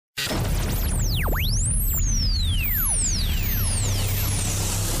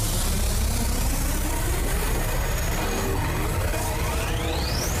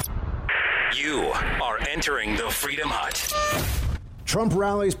You are entering the Freedom Hut. Trump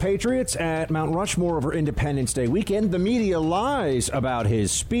rallies Patriots at Mount Rushmore over Independence Day weekend. The media lies about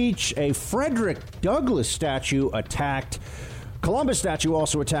his speech. A Frederick Douglass statue attacked. Columbus statue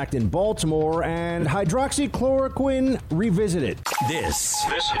also attacked in Baltimore, and hydroxychloroquine revisited. This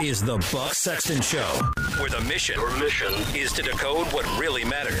is the Buck Sexton Show, where the mission is to decode what really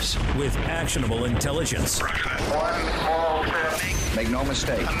matters with actionable intelligence. One small step. Make no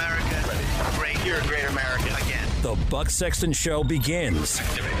mistake. America, great. You're a great American again. The Buck Sexton Show begins.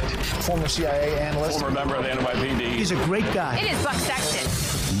 Former CIA analyst. Former member of the NYPD. He's a great guy. It is Buck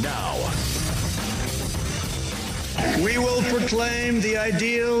Sexton. Now. We will proclaim the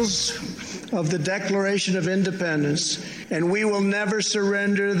ideals of the Declaration of Independence, and we will never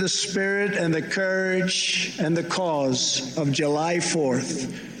surrender the spirit and the courage and the cause of July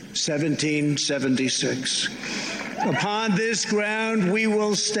 4th, 1776. Upon this ground, we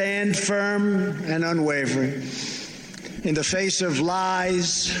will stand firm and unwavering in the face of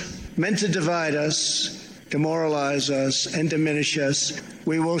lies meant to divide us, demoralize us, and diminish us.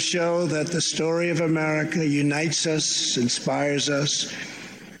 We will show that the story of America unites us, inspires us,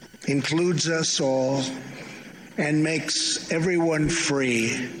 includes us all, and makes everyone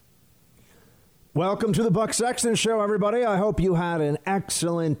free. Welcome to the Buck Sexton Show, everybody. I hope you had an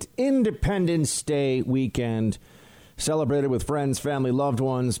excellent Independence Day weekend. Celebrated with friends, family, loved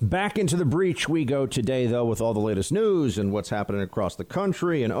ones. Back into the breach we go today, though, with all the latest news and what's happening across the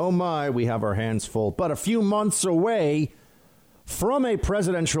country. And oh my, we have our hands full. But a few months away from a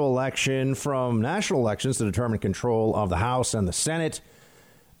presidential election, from national elections to determine control of the House and the Senate.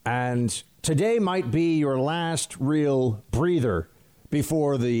 And today might be your last real breather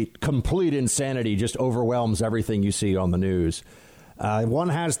before the complete insanity just overwhelms everything you see on the news. One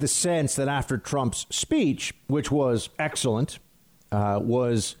has the sense that after Trump's speech, which was excellent,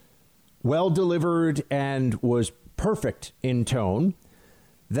 was well delivered and was perfect in tone,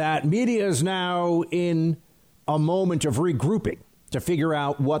 that media is now in a moment of regrouping to figure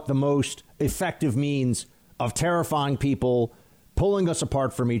out what the most effective means of terrifying people, pulling us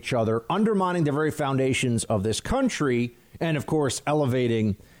apart from each other, undermining the very foundations of this country, and, of course,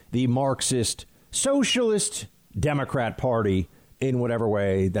 elevating the Marxist, socialist Democrat Party in whatever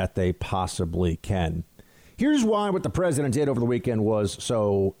way that they possibly can. Here's why what the president did over the weekend was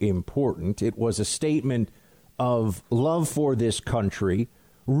so important. It was a statement of love for this country,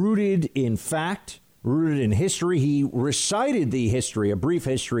 rooted in fact, rooted in history. He recited the history, a brief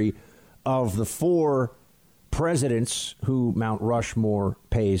history of the four presidents who Mount Rushmore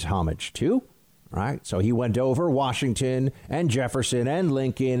pays homage to. Right? So he went over Washington and Jefferson and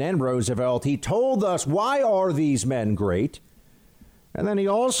Lincoln and Roosevelt. He told us, why are these men great? And then he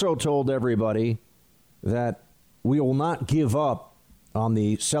also told everybody that we will not give up on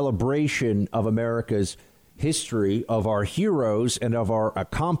the celebration of America's history, of our heroes, and of our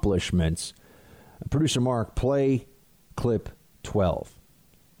accomplishments. Producer Mark, play clip 12.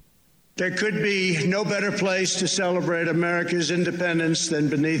 There could be no better place to celebrate America's independence than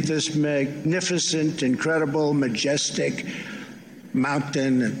beneath this magnificent, incredible, majestic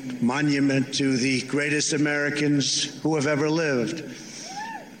mountain and monument to the greatest Americans who have ever lived.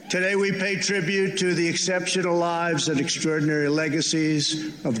 Today we pay tribute to the exceptional lives and extraordinary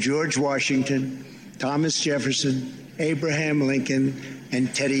legacies of George Washington, Thomas Jefferson, Abraham Lincoln,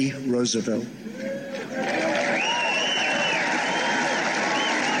 and Teddy Roosevelt.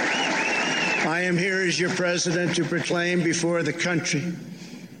 I am here as your president to proclaim before the country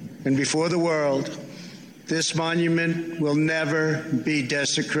and before the world, this monument will never be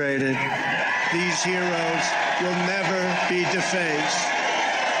desecrated. These heroes will never be defaced.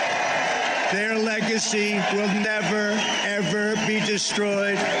 Their legacy will never, ever be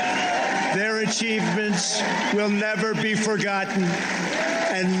destroyed. Their achievements will never be forgotten.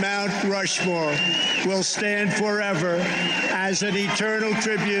 And Mount Rushmore will stand forever as an eternal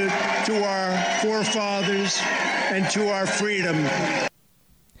tribute to our forefathers and to our freedom.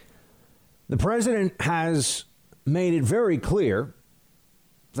 The president has made it very clear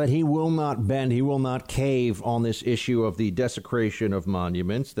that he will not bend, he will not cave on this issue of the desecration of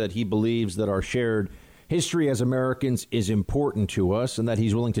monuments, that he believes that our shared history as Americans is important to us, and that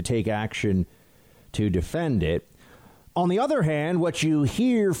he's willing to take action to defend it. On the other hand, what you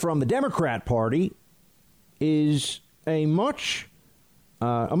hear from the Democrat Party is a much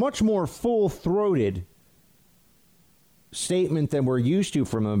more full-throated statement than we're used to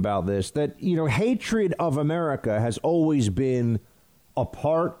from him about this, that, you know, hatred of America has always been a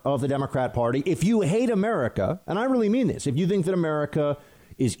part of the Democrat Party. If you hate America, and I really mean this, if you think that America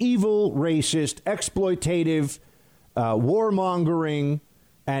is evil, racist, exploitative, warmongering,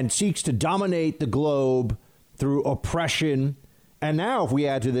 and seeks to dominate the globe through oppression. And now, if we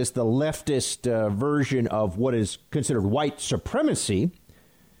add to this the leftist version of what is considered white supremacy,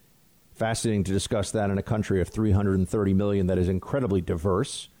 fascinating to discuss that in a country of 330 million that is incredibly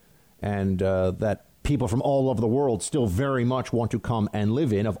diverse and that people from all over the world still very much want to come and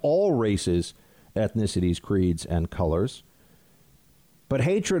live in, of all races, ethnicities, creeds, and colors. But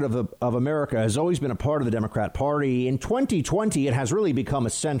hatred of America has always been a part of the Democrat Party. In 2020, it has really become a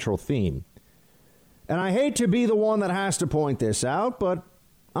central theme. And I hate to be the one that has to point this out, but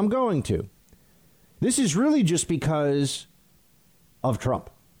I'm going to. This is really just because of Trump.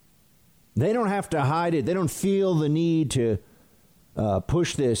 They don't have to hide it. They don't feel the need to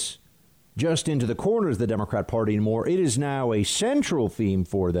push this just into the corners of the Democrat Party anymore. It is now a central theme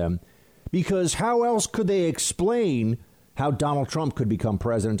for them, because how else could they explain how Donald Trump could become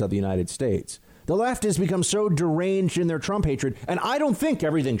president of the United States? The left has become so deranged in their Trump hatred, and I don't think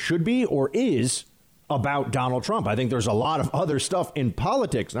everything should be or is about Donald Trump. I think there's a lot of other stuff in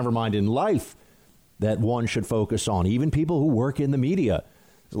politics, never mind in life, that one should focus on, even people who work in the media.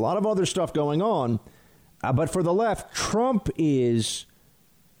 There's a lot of other stuff going on, but for the left, Trump is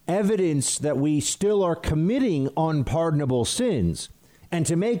evidence that we still are committing unpardonable sins. And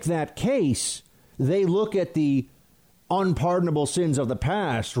to make that case, they look at the unpardonable sins of the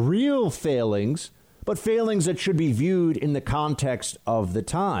past, real failings, but failings that should be viewed in the context of the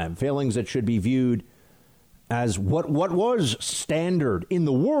time, failings that should be viewed as what was standard in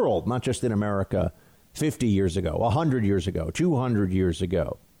the world, not just in America, 50 years ago, 100 years ago, 200 years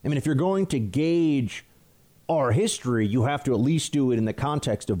ago. I mean, if you're going to gauge our history, you have to at least do it in the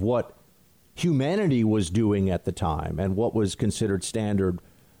context of what humanity was doing at the time and what was considered standard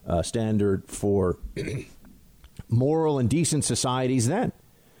for moral and decent societies then.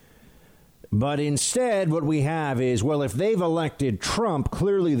 But instead, what we have is, well, if they've elected Trump,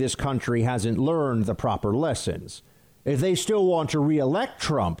 clearly this country hasn't learned the proper lessons. If they still want to reelect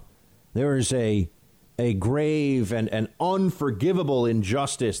Trump, there is a grave and an unforgivable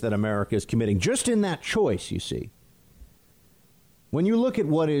injustice that America is committing just in that choice, you see. When you look at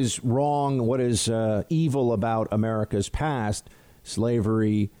what is wrong, what is evil about America's past,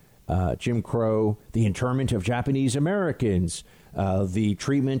 slavery, Jim Crow, the internment of Japanese Americans, the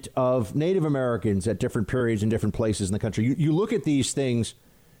treatment of Native Americans at different periods in different places in the country. You look at these things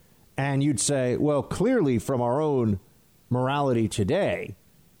and you'd say, well, clearly from our own morality today,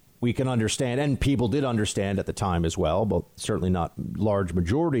 we can understand, and people did understand at the time as well, but certainly not large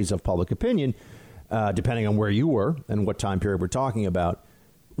majorities of public opinion, depending on where you were and what time period we're talking about.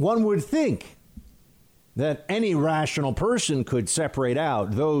 One would think that any rational person could separate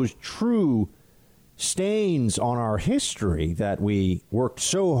out those true stains on our history that we worked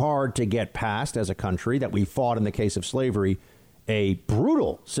so hard to get past as a country, that we fought in the case of slavery, a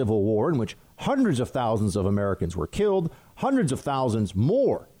brutal civil war in which hundreds of thousands of Americans were killed, hundreds of thousands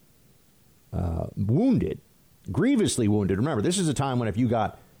more wounded, grievously wounded. Remember, this is a time when if you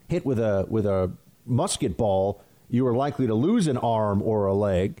got hit with a musket ball, you were likely to lose an arm or a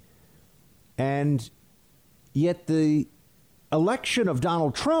leg. And yet the election of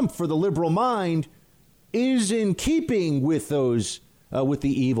Donald Trump for the liberal mind is in keeping with those with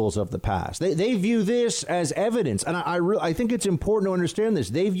the evils of the past. They view this as evidence. And I think it's important to understand this.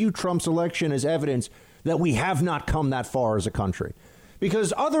 They view Trump's election as evidence that we have not come that far as a country.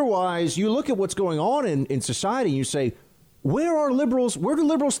 Because otherwise, you look at what's going on in society and you say, where are liberals? Where do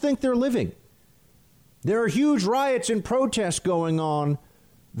liberals think they're living? There are huge riots and protests going on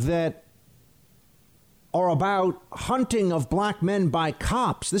that are about hunting of black men by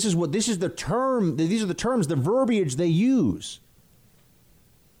cops. These are the terms, the verbiage they use.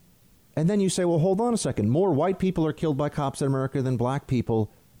 And then you say, well, hold on a second. More white people are killed by cops in America than black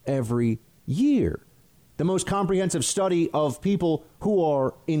people every year. The most comprehensive study of people who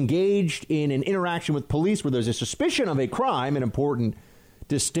are engaged in an interaction with police where there's a suspicion of a crime, an important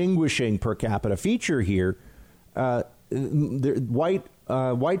distinguishing per capita feature here, white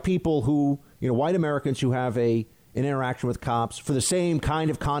people who, white Americans who have an interaction with cops for the same kind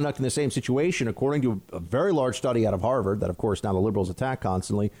of conduct in the same situation, according to a very large study out of Harvard that, of course, now the liberals attack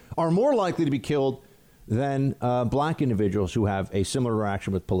constantly, are more likely to be killed than black individuals who have a similar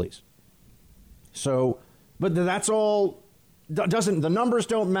interaction with police. So, but that's all the numbers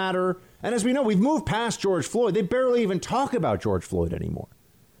don't matter. And as we know, we've moved past George Floyd. They barely even talk about George Floyd anymore.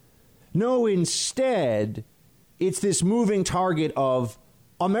 No, instead, it's this moving target of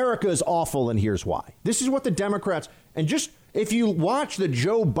America is awful and here's why. This is what the Democrats, and just if you watch the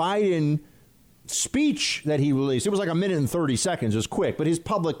Joe Biden speech that he released, it was like 1 minute and 30 seconds. It was quick, but his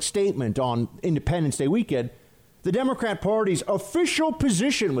public statement on Independence Day weekend, the Democrat Party's official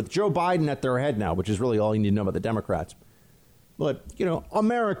position with Joe Biden at their head now, which is really all you need to know about the Democrats. But,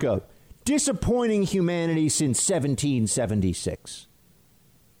 America, disappointing humanity since 1776.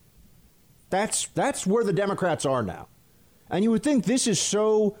 That's where the Democrats are now. And you would think this is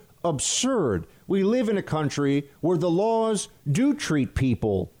so absurd. We live in a country where the laws do treat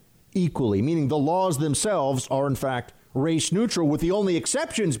people equally, meaning the laws themselves are, in fact, race neutral, with the only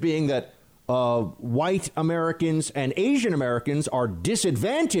exceptions being that white Americans and Asian Americans are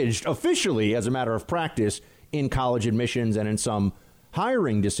disadvantaged officially as a matter of practice in college admissions and in some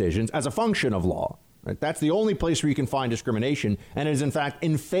hiring decisions as a function of law. Right? That's the only place where you can find discrimination, and it is, in fact,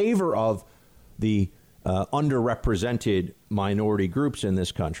 in favor of the underrepresented minority groups in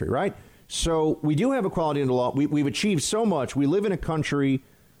this country. Right. So we do have equality in the law. We've achieved so much. We live in a country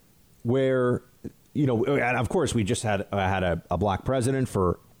where, and of course, we just had a black president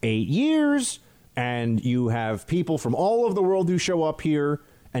for 8 years, and you have people from all over the world who show up here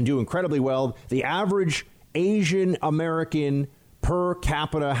and do incredibly well. The average Asian American per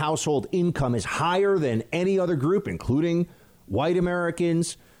capita household income is higher than any other group, including white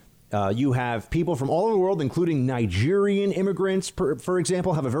Americans. You have people from all over the world, including Nigerian immigrants, for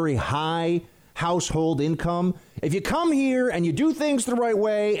example, have a very high household income. If you come here and you do things the right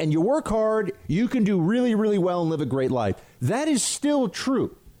way and you work hard, you can do really, really well and live a great life. That is still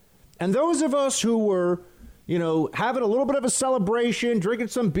true. And those of us who were, having a little bit of a celebration, drinking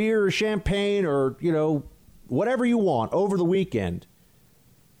some beer or champagne or, whatever you want over the weekend,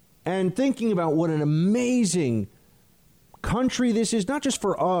 and thinking about what an amazing country this is, not just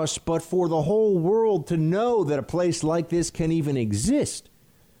for us, but for the whole world to know that a place like this can even exist.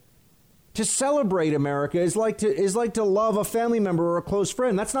 To celebrate America is like to love a family member or a close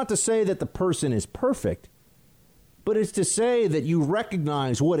friend. That's not to say that the person is perfect, but it's to say that you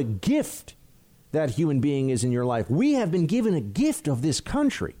recognize what a gift that human being is in your life. We have been given a gift of this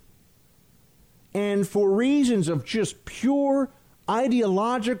country. And for reasons of just pure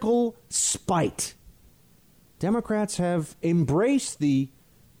ideological spite, Democrats have embraced the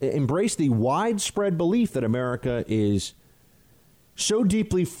widespread belief that America is so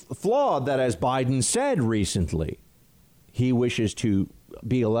deeply flawed that, as Biden said recently, he wishes to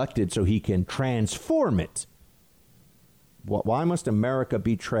be elected so he can transform it. Why must America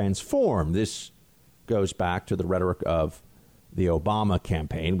be transformed? This goes back to the rhetoric of the Obama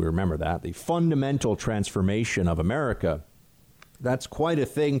campaign. We remember that. The fundamental transformation of America. That's quite a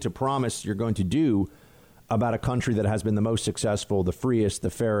thing to promise you're going to do about a country that has been the most successful, the freest, the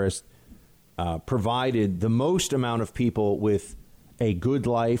fairest, provided the most amount of people with a good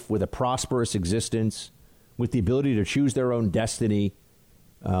life, with a prosperous existence, with the ability to choose their own destiny,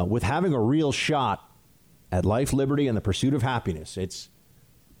 with having a real shot at life, liberty, and the pursuit of happiness. It's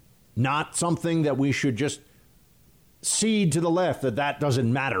not something that we should just cede to the left, that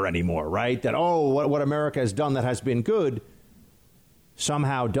doesn't matter anymore, right? That, what America has done that has been good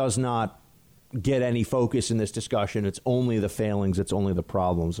somehow does not get any focus in this discussion. It's only the failings, it's only the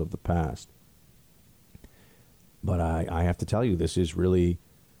problems of the past. But I have to tell you, this is really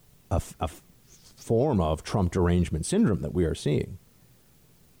a form of Trump derangement syndrome that we are seeing.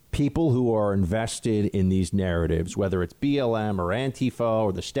 People who are invested in these narratives, whether it's BLM or Antifa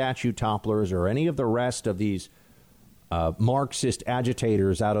or the statue topplers or any of the rest of these Marxist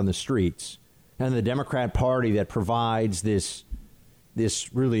agitators out on the streets, and the Democrat Party that provides this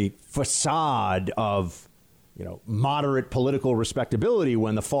really facade of, moderate political respectability,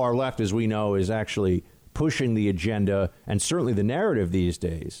 when the far left, as we know, is actually pushing the agenda and certainly the narrative these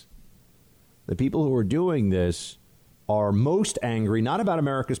days. The people who are doing this are most angry, not about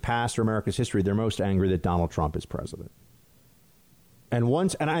America's past or America's history. They're most angry that Donald Trump is president. And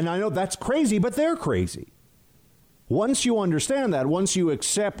I know that's crazy, but they're crazy. Once you understand that, once you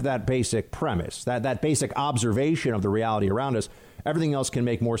accept that basic premise, that basic observation of the reality around us, everything else can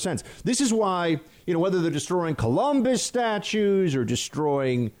make more sense. This is why, whether they're destroying Columbus statues or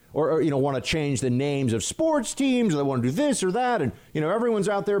destroying or want to change the names of sports teams, or they want to do this or that. And, everyone's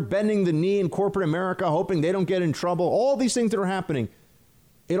out there bending the knee in corporate America, hoping they don't get in trouble. All these things that are happening.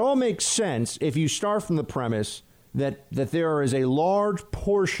 It all makes sense if you start from the premise that there is a large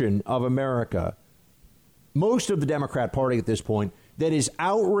portion of America, most of the Democrat Party at this point, that is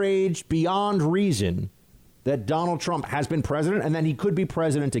outraged beyond reason that Donald Trump has been president and that he could be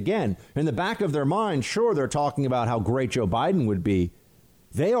president again. In the back of their mind, sure, they're talking about how great Joe Biden would be.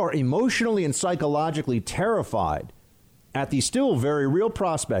 They are emotionally and psychologically terrified at the still very real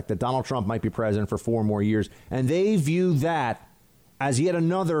prospect that Donald Trump might be president for 4 more years. And they view that as yet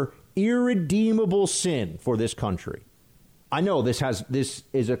another irredeemable sin for this country. I know this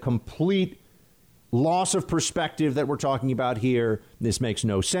is a complete loss of perspective that we're talking about here. This makes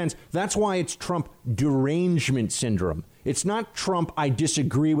no sense. That's why it's Trump derangement syndrome. It's not Trump, I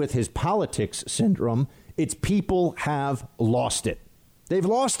disagree with his politics syndrome. It's people have lost it. They've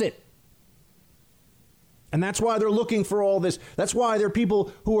lost it. And that's why they're looking for all this. That's why there are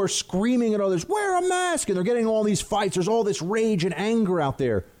people who are screaming at others, wear a mask. And they're getting all these fights. There's all this rage and anger out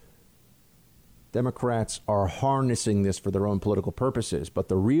there. Democrats are harnessing this for their own political purposes. But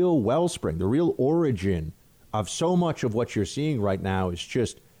the real wellspring, the real origin of so much of what you're seeing right now is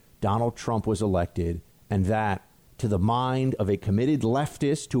just Donald Trump was elected. And that, to the mind of a committed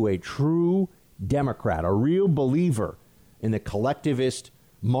leftist, to a true Democrat, a real believer in the collectivist,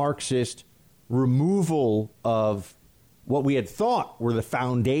 Marxist removal of what we had thought were the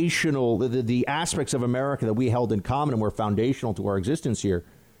foundational, the aspects of America that we held in common and were foundational to our existence here,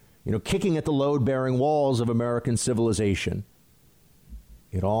 kicking at the load-bearing walls of American civilization.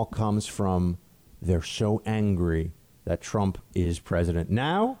 It all comes from they're so angry that Trump is president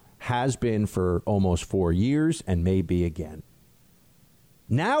now, has been for almost 4 years, and may be again.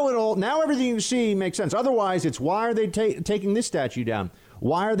 Now everything you see makes sense. Otherwise, it's why are they taking this statue down?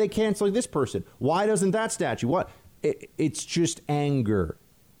 Why are they canceling this person? Why doesn't that statue? What? It's just anger.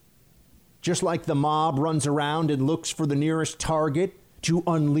 Just like the mob runs around and looks for the nearest target to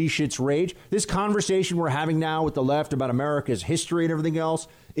unleash its rage. This conversation we're having now with the left about America's history and everything else,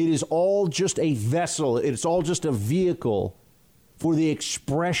 it is all just a vessel. It's all just a vehicle for the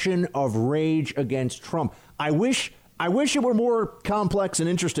expression of rage against Trump. I wish it were more complex and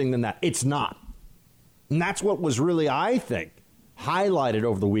interesting than that. It's not. And that's what was really, I think, highlighted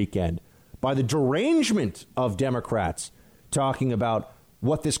over the weekend by the derangement of Democrats talking about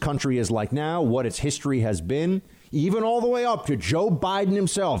what this country is like now, what its history has been, even all the way up to Joe Biden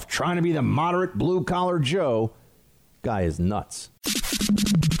himself trying to be the moderate blue-collar Joe. Guy is nuts.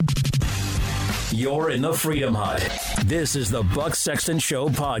 You're in the Freedom Hut. This is the Buck Sexton Show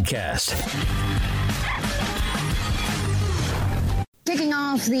podcast. Kicking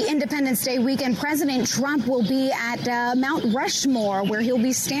off the Independence Day weekend, President Trump will be at Mount Rushmore, where he'll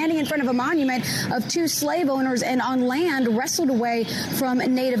be standing in front of a monument of 2 slave owners and on land wrestled away from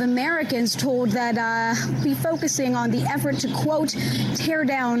Native Americans, told that be focusing on the effort to, quote, tear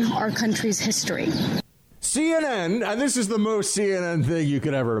down our country's history. CNN, and this is the most CNN thing you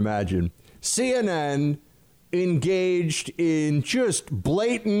could ever imagine, CNN engaged in just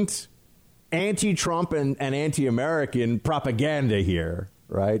blatant anti-Trump and anti-American propaganda here,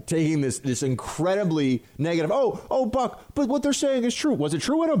 right? Taking this incredibly negative, Buck, but what they're saying is true. Was it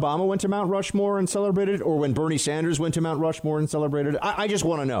true when Obama went to Mount Rushmore and celebrated it, or when Bernie Sanders went to Mount Rushmore and celebrated it? I just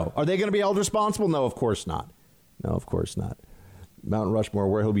want to know. Are they going to be held responsible? No, of course not. No, of course not. Mount Rushmore,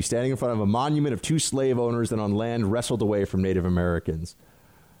 where he'll be standing in front of a monument of 2 slave owners and on land wrestled away from Native Americans.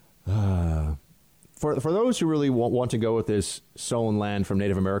 For those who really want to go with this stolen land from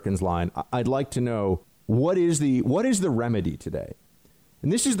Native Americans line, I'd like to know what is the remedy today?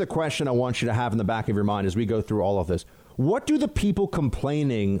 And this is the question I want you to have in the back of your mind as we go through all of this. What do the people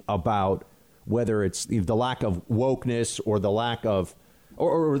complaining about, whether it's the lack of wokeness or the lack of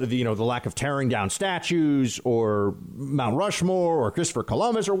the lack of tearing down statues or Mount Rushmore or Christopher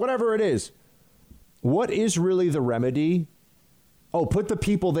Columbus or whatever it is, what is really the remedy? Put the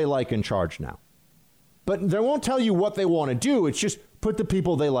people they like in charge now. But they won't tell you what they want to do. It's just put the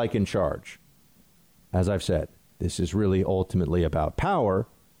people they like in charge. As I've said, this is really ultimately about power.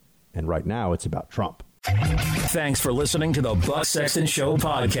 And right now it's about Trump. Thanks for listening to the Buck Sexton Show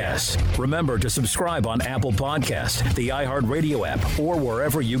podcast. Remember to subscribe on Apple Podcasts, the iHeartRadio app, or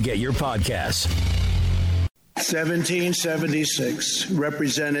wherever you get your podcasts. 1776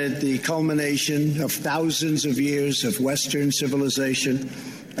 represented the culmination of thousands of years of Western civilization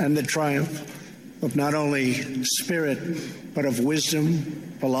and the triumph of not only spirit, but of wisdom,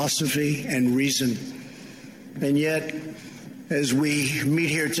 philosophy, and reason. And yet, as we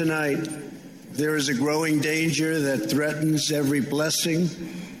meet here tonight, there is a growing danger that threatens every blessing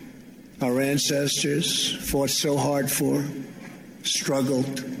our ancestors fought so hard for, struggled,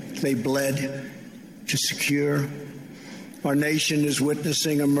 they bled to secure. Our nation is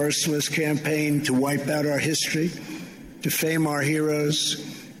witnessing a merciless campaign to wipe out our history, defame our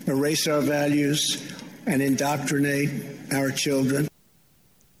heroes, erase our values, and indoctrinate our children.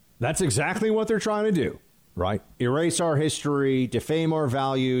 That's exactly what they're trying to do, right? Erase our history, defame our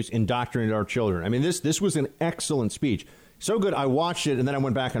values, indoctrinate our children. I mean, this was an excellent speech. So good, I watched it, and then I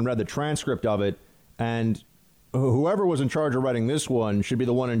went back and read the transcript of it, and whoever was in charge of writing this one should be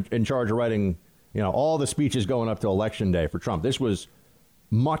the one in charge of writing, all the speeches going up to Election Day for Trump. This was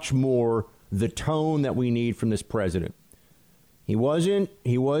much more the tone that we need from this president. He wasn't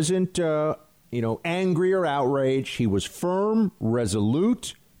angry or outraged. He was firm,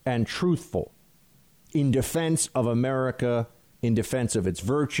 resolute, and truthful in defense of America, in defense of its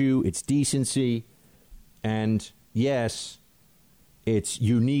virtue, its decency, and, yes, its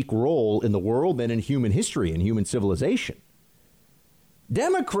unique role in the world and in human history and human civilization.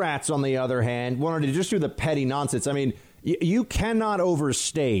 Democrats, on the other hand, wanted to just do the petty nonsense. I mean, you cannot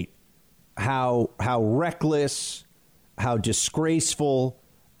overstate how reckless, how disgraceful,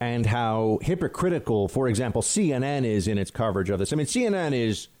 and how hypocritical, for example, CNN is in its coverage of this. I mean, CNN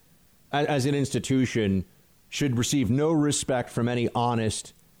is, as an institution, should receive no respect from any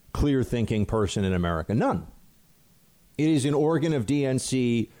honest, clear-thinking person in America. None. It is an organ of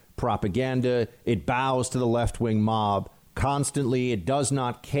DNC propaganda. It bows to the left-wing mob constantly. It does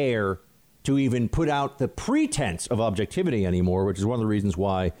not care to even put out the pretense of objectivity anymore, which is one of the reasons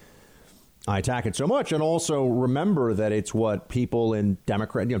why I attack it so much. And also remember that it's what people in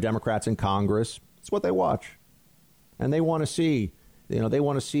Democrats in Congress, it's what they watch. And they want to see, they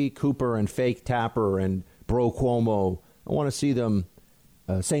want to see Cooper and fake Tapper and Bro Cuomo. I want to see them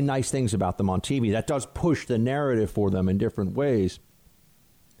say nice things about them on TV. That does push the narrative for them in different ways.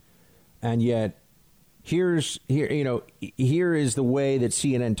 And yet, here is the way that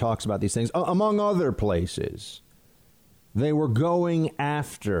CNN talks about these things. Among other places, they were going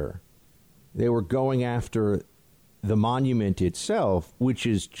after the monument itself, which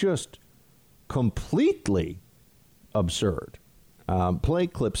is just completely absurd. Play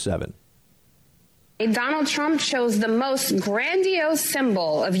clip 7. Donald Trump chose the most grandiose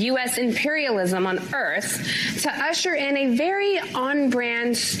symbol of U.S. imperialism on Earth to usher in a very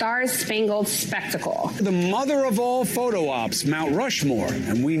on-brand, star-spangled spectacle. The mother of all photo ops, Mount Rushmore,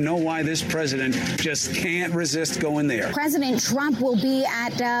 and we know why this president just can't resist going there. President Trump will be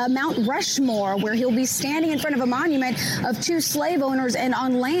at Mount Rushmore, where he'll be standing in front of a monument of 2 slave owners and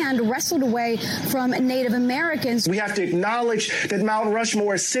on land wrestled away from Native Americans. We have to acknowledge that Mount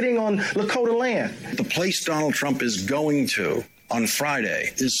Rushmore is sitting on Lakota land. The place Donald Trump is going to on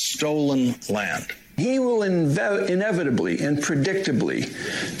Friday is stolen land. He will inevitably and predictably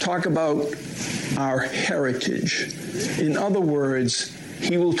talk about our heritage. In other words,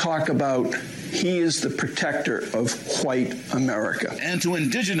 he will talk about he is the protector of white America. And to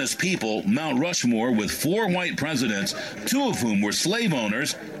indigenous people, Mount Rushmore, with 4 white presidents, 2 of whom were slave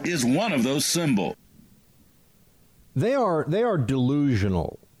owners, is one of those symbols. They are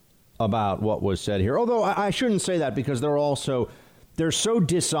delusional about what was said here. Although I shouldn't say that, because they're so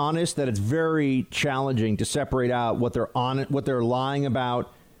dishonest that it's very challenging to separate out what they're lying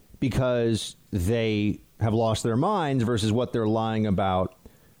about because they have lost their minds versus what they're lying about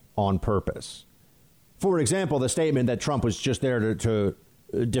on purpose. For example, the statement that Trump was just there to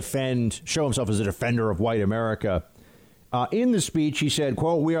show himself as a defender of white America. In the speech, he said,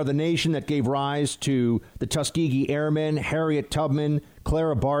 quote, "We are the nation that gave rise to the Tuskegee Airmen, Harriet Tubman,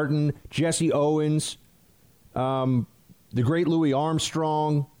 Clara Barton, Jesse Owens, the great Louis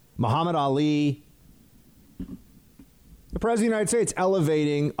Armstrong, Muhammad Ali." The President of the United States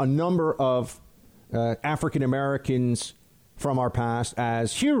elevating a number of African Americans from our past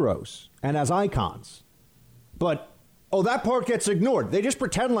as heroes and as icons. But that part gets ignored. They just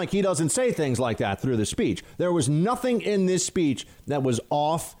pretend like he doesn't say things like that through the speech. There was nothing in this speech that was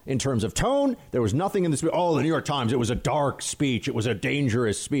off in terms of tone. There was nothing in the speech. The New York Times, it was a dark speech. It was a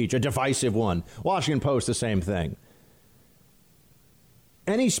dangerous speech, a divisive one. Washington Post, the same thing.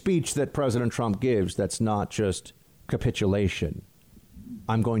 Any speech that President Trump gives that's not just capitulation,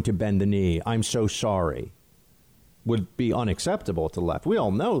 I'm going to bend the knee, I'm so sorry, would be unacceptable to the left. We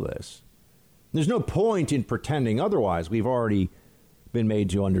all know this. There's no point in pretending otherwise. We've already been made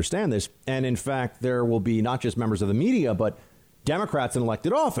to understand this. And in fact, there will be not just members of the media, but Democrats in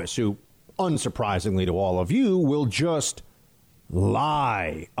elected office who, unsurprisingly to all of you, will just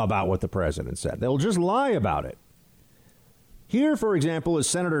lie about what the president said. They'll just lie about it. Here, for example, is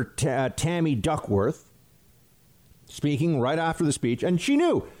Senator Tammy Duckworth speaking right after the speech. And she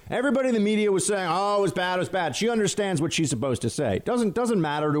knew. Everybody in the media was saying, it was bad, it was bad. She understands what she's supposed to say. Doesn't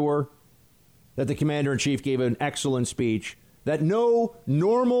matter to her that the commander-in-chief gave an excellent speech that no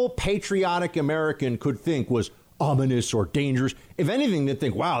normal patriotic American could think was ominous or dangerous. If anything, they'd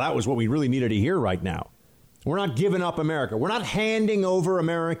think, wow, that was what we really needed to hear right now. We're not giving up America. We're not handing over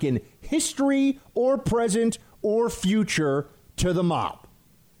American history or present or future to the mob.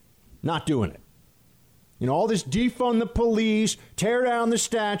 Not doing it. All this defund the police, tear down the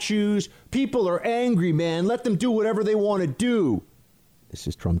statues. People are angry, man. Let them do whatever they want to do. This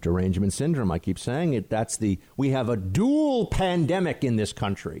is Trump derangement syndrome. I keep saying it. We have a dual pandemic in this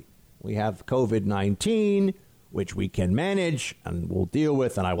country. We have COVID-19. which we can manage and we'll deal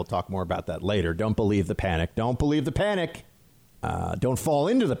with, and I will talk more about that later. Don't believe the panic. Don't believe the panic. Don't fall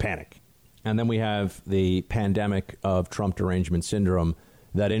into the panic. And then we have the pandemic of Trump derangement syndrome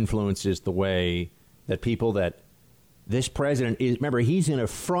that influences the way that people that this president is. Remember, he's an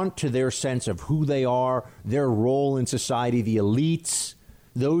affront to their sense of who they are, their role in society, the elites,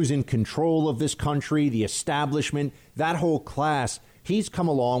 those in control of this country, the establishment, that whole class. He's come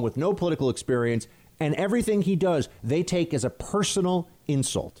along with no political experience, and everything he does, they take as a personal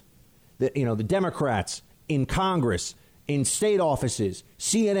insult. The Democrats in Congress, in state offices,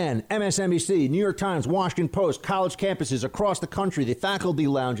 CNN, MSNBC, New York Times, Washington Post, college campuses across the country, the faculty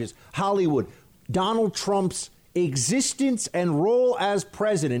lounges, Hollywood, Donald Trump's existence and role as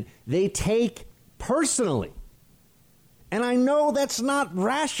president, they take personally. And I know that's not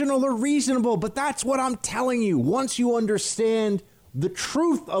rational or reasonable, but that's what I'm telling you. Once you understand the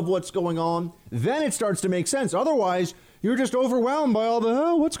truth of what's going on, then it starts to make sense. Otherwise, you're just overwhelmed by all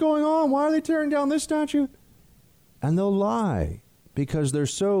the, what's going on? Why are they tearing down this statue? And they'll lie because they're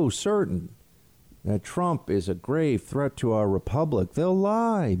so certain that Trump is a grave threat to our republic. They'll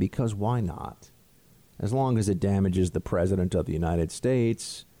lie because why not? As long as it damages the president of the United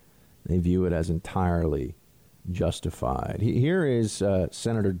States, they view it as entirely justified. Here is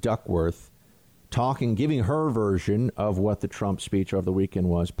Senator Duckworth giving her version of what the Trump speech over the weekend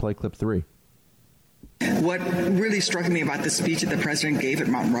was. Play clip 3. What really struck me about the speech that the president gave at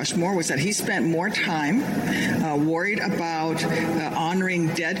Mount Rushmore was that he spent more time worried about honoring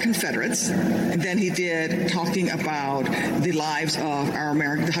dead Confederates than he did talking about the lives of our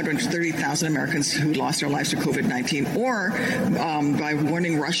the 130,000 Americans who lost their lives to COVID-19, or by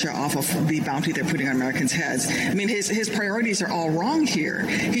warning Russia off of the bounty they're putting on Americans' heads. I mean, his priorities are all wrong here.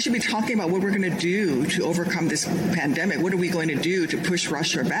 He should be talking about what we're going to do to overcome this pandemic. What are we going to do to push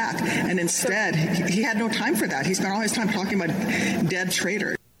Russia back? And instead, he had no time for that. He spent all his time talking about dead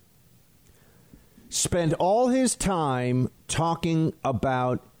traitors. Spend all his time talking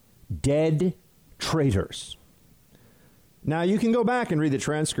about dead traitors. Now, you can go back and read the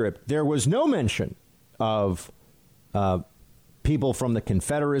transcript. There was no mention of people from the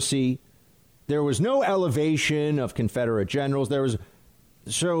Confederacy. There was no elevation of Confederate generals.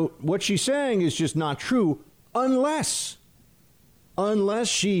 So what she's saying is just not true unless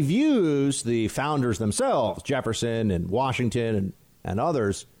she views the founders themselves, Jefferson and Washington and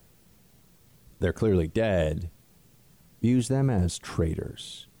others, they're clearly dead, views them as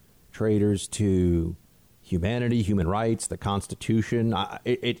traitors to humanity, human rights, the Constitution.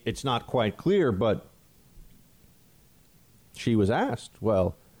 It's not quite clear, but she was asked,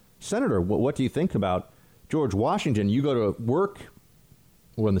 well, Senator, what do you think about George Washington? You go to work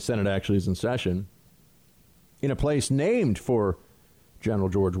when the Senate actually is in session in a place named for General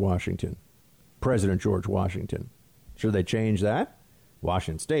George Washington, President George Washington. Should they change that?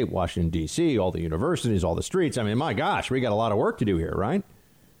 Washington State, Washington, D.C., all the universities, all the streets. I mean, my gosh, we got a lot of work to do here, right?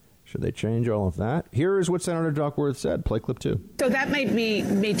 Should they change all of that? Here is what Senator Duckworth said. Play clip 2. So that might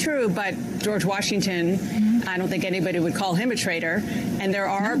be true, but George Washington, I don't think anybody would call him a traitor. And there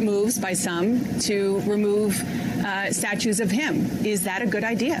are moves by some to remove statues of him. Is that a good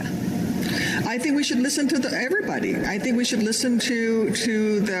idea? I think we should listen to everybody. I think we should listen to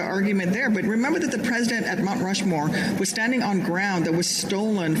the argument there. But remember that the president at Mount Rushmore was standing on ground that was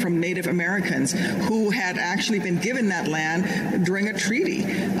stolen from Native Americans who had actually been given that land during a treaty.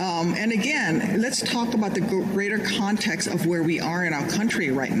 And again, let's talk about the greater context of where we are in our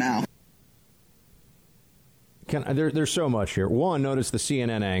country right now. There's so much here. One, notice the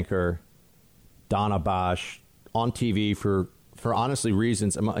CNN anchor, Donna Bosch, on TV for honestly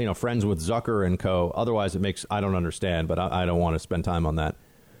reasons, friends with Zucker and co. Otherwise, I don't understand, but I don't want to spend time on that.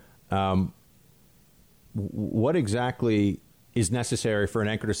 What exactly is necessary for an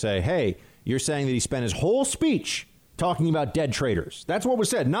anchor to say, hey, you're saying that he spent his whole speech talking about dead traitors? That's what was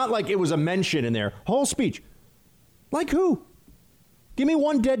said. Not like it was a mention in there. Whole speech. Like who? Give me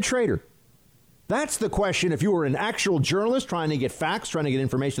one dead traitor. That's the question. If you were an actual journalist trying to get facts, trying to get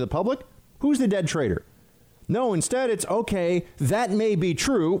information to the public, who's the dead traitor? No, instead it's, okay, that may be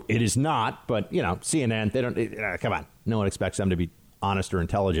true. It is not, but, CNN, they don't, come on. No one expects them to be honest or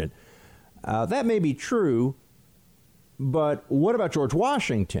intelligent. That may be true, but what about George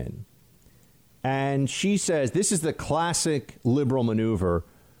Washington? And she says this is the classic liberal maneuver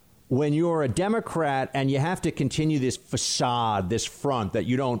when you're a Democrat and you have to continue this facade, this front that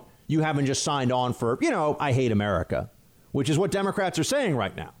you haven't just signed on for, I hate America, which is what Democrats are saying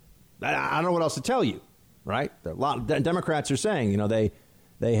right now. I don't know what else to tell you. Right? A lot of Democrats are saying,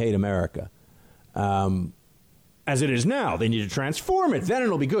 they hate America. as it is now. They need to transform it. Then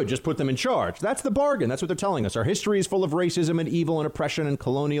it'll be good. Just put them in charge. That's the bargain. That's what they're telling us. Our history is full of racism and evil and oppression and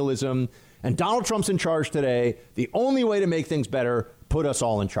colonialism. And Donald Trump's in charge today. The only way to make things better, put us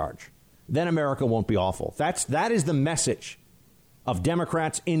all in charge. Then America won't be awful. That is the message of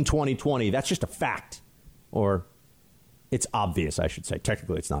Democrats in 2020. That's just a fact. Or it's obvious, I should say.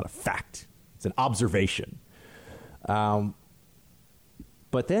 Technically, it's not a fact. It's an observation. But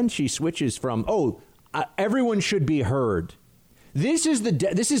then she switches from, everyone should be heard. This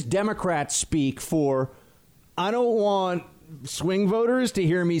is Democrat speak for, I don't want swing voters to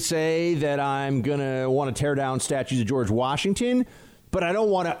hear me say that I'm going to want to tear down statues of George Washington, but I don't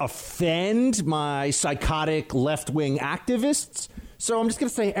want to offend my psychotic left-wing activists. So I'm just going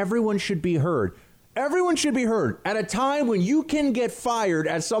to say everyone should be heard. Everyone should be heard at a time when you can get fired,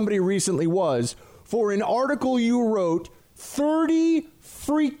 as somebody recently was, for an article you wrote 30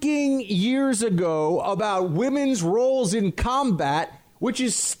 freaking years ago about women's roles in combat, which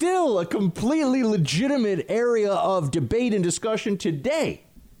is still a completely legitimate area of debate and discussion today.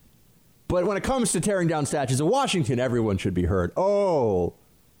 But when it comes to tearing down statues of Washington, everyone should be heard. Oh,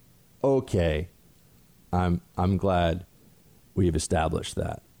 okay. I'm glad we've established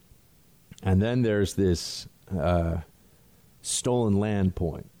that. And then there's this stolen land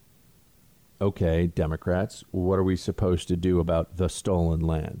point. Okay, Democrats, what are we supposed to do about the stolen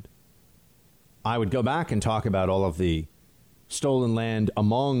land? I would go back and talk about all of the stolen land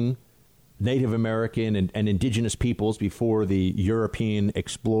among Native American and indigenous peoples before the European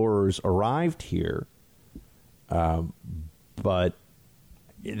explorers arrived here. But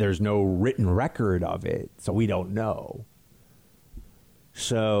there's no written record of it, so we don't know.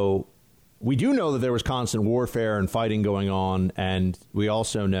 So we do know that there was constant warfare and fighting going on, and we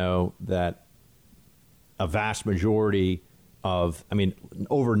also know that a vast majority of,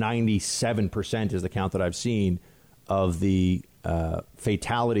 over 97% is the count that I've seen of the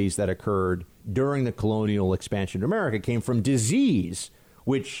fatalities that occurred during the colonial expansion of America came from disease,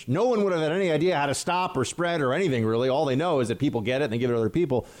 which no one would have had any idea how to stop or spread or anything, really. All they know is that people get it and they give it to other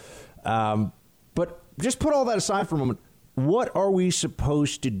people. But just put all that aside for a moment. What are we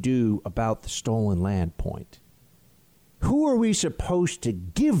supposed to do about the stolen land point? Who are we supposed to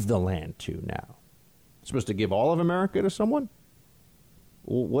give the land to now? Supposed to give all of America to someone?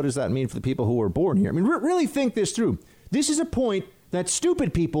 Well, what does that mean for the people who were born here? Really think this through. This is a point that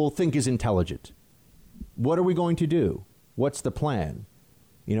stupid people think is intelligent. What are we going to do? What's the plan?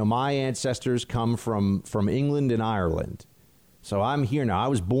 My ancestors come from England and Ireland. So I'm here now. I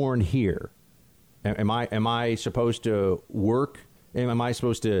was born here. Am I supposed to work? Am I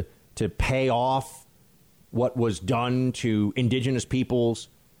supposed to pay off what was done to indigenous peoples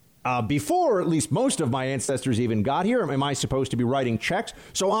before at least most of my ancestors even got here? Am I supposed to be writing checks?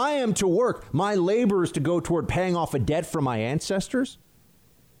 So I am to work. My labor is to go toward paying off a debt from my ancestors.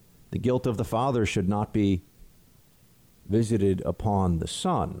 The guilt of the father should not be visited upon the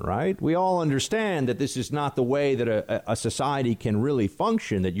son, right? We all understand that this is not the way that a society can really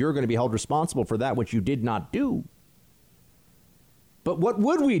function, that you're going to be held responsible for that which you did not do. But what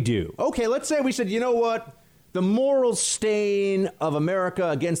would we do? Okay, let's say we said, you know what? The moral stain of America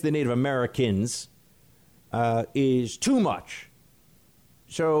against the Native Americans is too much.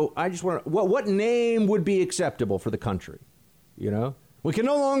 So I just want to, what name would be acceptable for the country? We can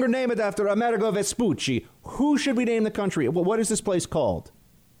no longer name it after Amerigo Vespucci. Who should we name the country? Well, what is this place called?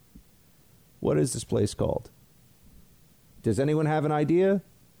 What is this place called? Does anyone have an idea?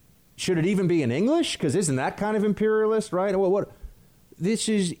 Should it even be in English? Because isn't that kind of imperialist, right? What? This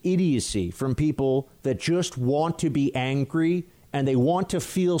is idiocy from people that just want to be angry and they want to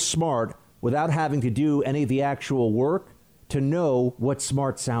feel smart without having to do any of the actual work to know what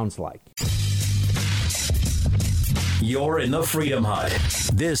smart sounds like. You're in the Freedom Hut.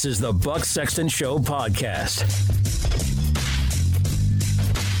 This is the Buck Sexton Show podcast.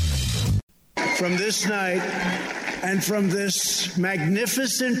 From this night and from this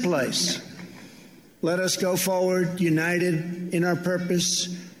magnificent place, let us go forward united in our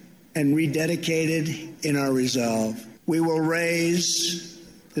purpose and rededicated in our resolve. We will raise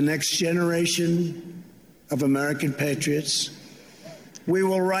the next generation of American patriots. We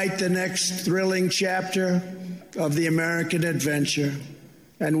will write the next thrilling chapter of the American adventure,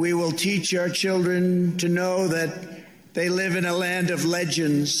 and we will teach our children to know that they live in a land of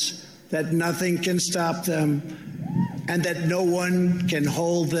legends, that nothing can stop them, and that no one can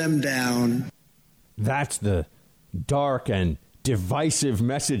hold them down. That's the dark and divisive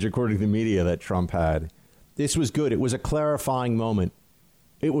message, according to the media, that Trump had. This was good. It was a clarifying moment.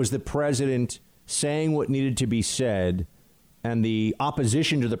 It was the president saying what needed to be said, and the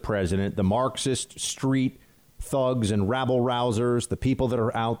opposition to the president, the Marxist street thugs and rabble-rousers, the people that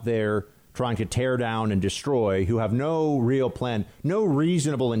are out there trying to tear down and destroy, who have no real plan, no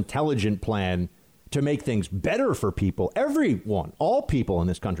reasonable, intelligent plan to make things better for people, everyone, all people in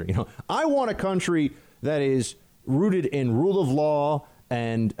this country. You know, I want a country that is rooted in rule of law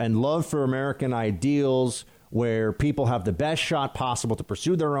and love for American ideals, where people have the best shot possible to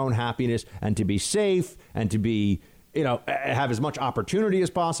pursue their own happiness and to be safe and to be, you know, have as much opportunity as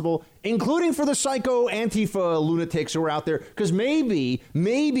possible, including for the psycho Antifa lunatics who are out there, because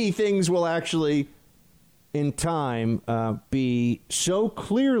maybe things will actually, in time, be so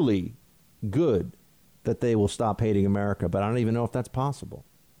clearly good that they will stop hating America. But I don't even know if that's possible.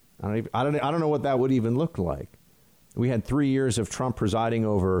 I don't know what that would even look like. We had 3 years of Trump presiding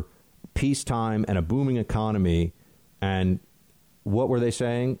over peacetime and a booming economy. And what were they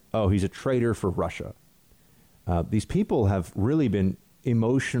saying? Oh, he's a traitor for Russia. These people have really been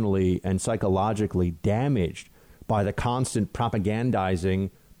emotionally and psychologically damaged by the constant propagandizing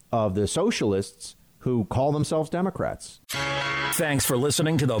of the socialists who call themselves Democrats. Thanks for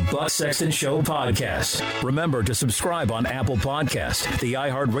listening to the Buck Sexton Show podcast. Remember to subscribe on Apple Podcasts, the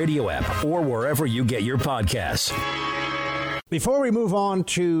iHeart Radio app, or wherever you get your podcasts. Before we move on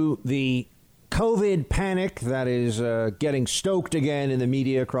to the COVID panic that is getting stoked again in the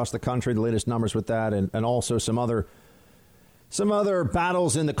media across the country, the latest numbers with that, and also some other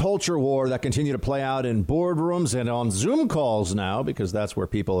battles in the culture war that continue to play out in boardrooms and on Zoom calls now, because that's where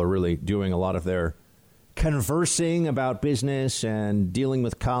people are really doing a lot of their conversing about business and dealing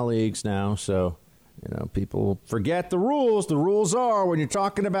with colleagues now. So, you know, people forget the rules. The rules are, when you're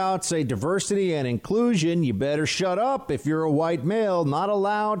talking about, say, diversity and inclusion, you better shut up if you're a white male, not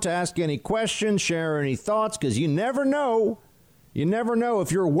allowed to ask any questions, share any thoughts, because you never know. You never know if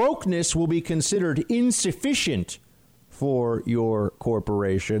your wokeness will be considered insufficient for your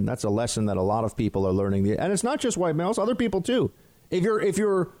corporation. That's a lesson that a lot of people are learning. And it's not just white males, other people too. If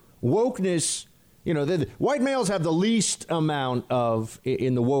your wokeness, you know, the white males have the least amount of,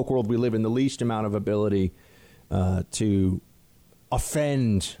 in the woke world we live in, the least amount of ability to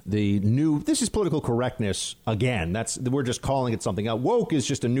offend the new. This is political correctness again. We're just calling it something else. Woke is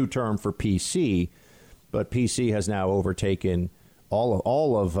just a new term for PC, but PC has now overtaken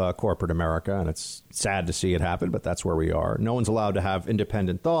all of corporate America, and it's sad to see it happen, but that's where we are. No one's allowed to have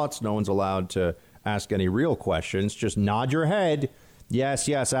independent thoughts. No one's allowed to ask any real questions. Just nod your head. Yes,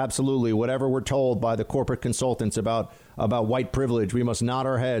 absolutely. Whatever we're told by the corporate consultants about white privilege, we must nod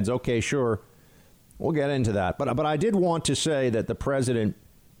our heads. Okay, sure. We'll get into that. But I did want to say that the president,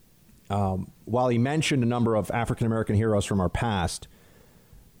 while he mentioned a number of African-American heroes from our past,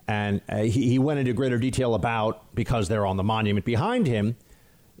 and he went into greater detail about, because they're on the monument behind him,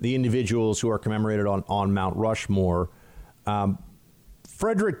 the individuals who are commemorated on Mount Rushmore.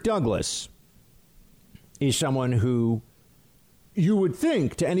 Frederick Douglass is someone who you would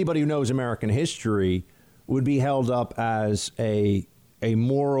think, to anybody who knows American history, would be held up as a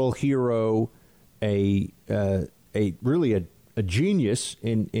moral hero, a genius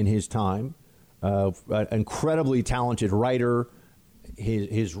in his time, an incredibly talented writer.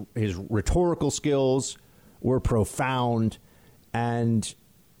 His rhetorical skills were profound, and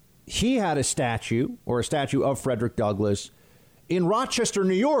he had a statue of Frederick Douglass in Rochester,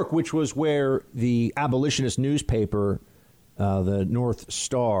 New York, which was where the abolitionist newspaper, the North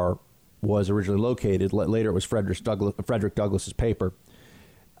Star, was originally located. Later, it was Frederick Douglass's paper.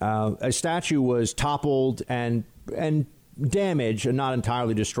 A statue was toppled and damaged, and not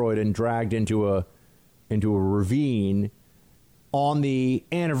entirely destroyed, and dragged into a ravine on the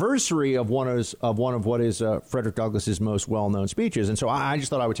anniversary of one of what is Frederick Douglass's most well-known speeches. And so I just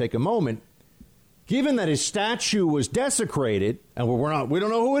thought I would take a moment, given that his statue was desecrated, and we don't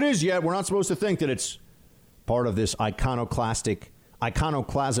know who it is yet. We're not supposed to think that it's part of this iconoclasm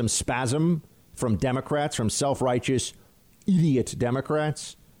spasm from Democrats, from self-righteous idiot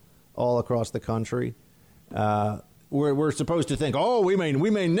Democrats all across the country. We're supposed to think, we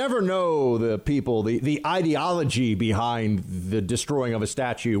may never know the people, the ideology behind the destroying of a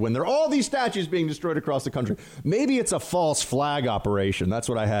statue when there are all these statues being destroyed across the country. Maybe it's a false flag operation. That's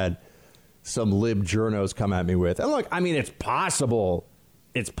what I had some lib journos come at me with. And look, I mean, it's possible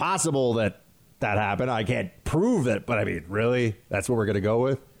that happened. I can't prove it, but I mean, really? That's what we're going to go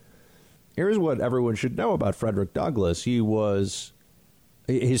with? Here's what everyone should know about Frederick Douglass. His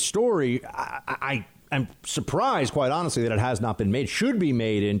story, I'm surprised, quite honestly, that it has not been made. Should be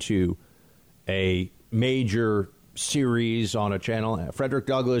made into a major series on a channel. Frederick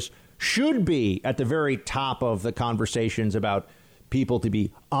Douglass should be at the very top of the conversations about people to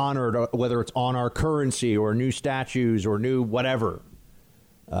be honored, whether it's on our currency or new statues or new whatever.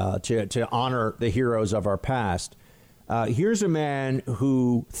 to honor the heroes of our past. Here's a man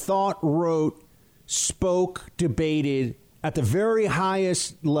who thought, wrote, spoke, debated at the very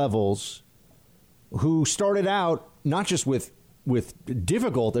highest levels, who started out not just with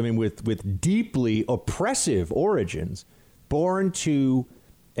difficult, with deeply oppressive origins, born to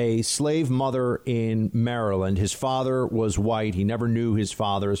a slave mother in Maryland. His father was white. He never knew his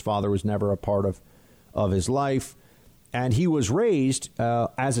father. His father was never a part of his life. And he was raised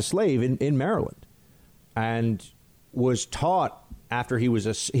as a slave in Maryland, and was taught after he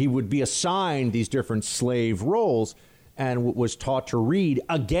would be assigned these different slave roles, and was taught to read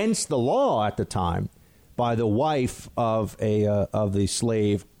against the law at the time by the wife of the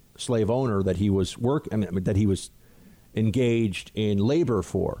slave owner that he was that he was engaged in labor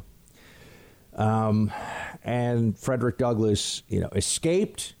for. And Frederick Douglass,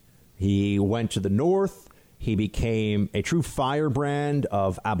 escaped. He went to the North. He became a true firebrand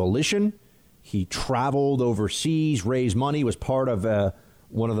of abolition. He traveled overseas, raised money, was part of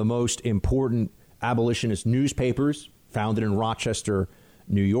one of the most important abolitionist newspapers founded in Rochester,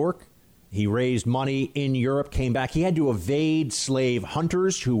 New York. He raised money in Europe, came back. He had to evade slave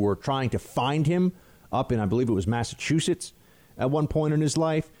hunters who were trying to find him up in, I believe it was Massachusetts at one point in his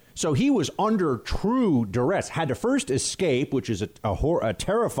life. So he was under true duress, had to first escape, which is a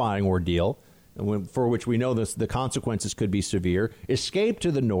terrifying ordeal, for which we know the consequences could be severe, escaped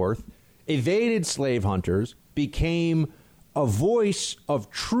to the North, evaded slave hunters, became a voice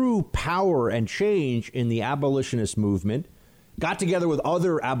of true power and change in the abolitionist movement, got together with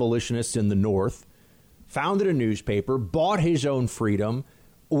other abolitionists in the North, founded a newspaper, bought his own freedom,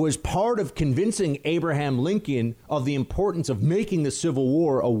 was part of convincing Abraham Lincoln of the importance of making the Civil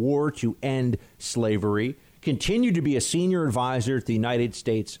War a war to end slavery, continued to be a senior advisor to the United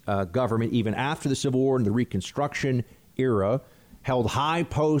States government even after the Civil War and the Reconstruction era, held high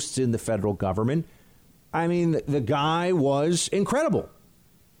posts in the federal government. I mean, the guy was incredible,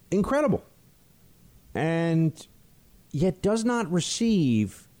 and yet does not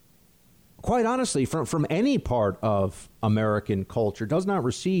receive, quite honestly, from any part of American culture, does not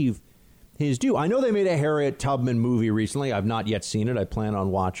receive his due. I know they made a Harriet Tubman movie recently. I've not yet seen it. I plan on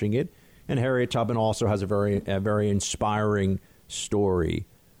watching it. And Harriet Tubman also has a very inspiring story.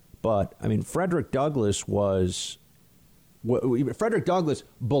 But, I mean, Frederick Douglass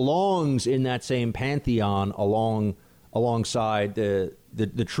belongs in that same pantheon alongside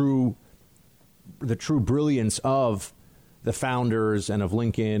the true brilliance of the founders and of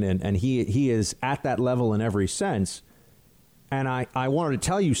Lincoln, and he is at that level in every sense. And I wanted to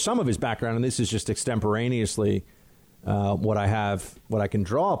tell you some of his background, and this is just extemporaneously what I can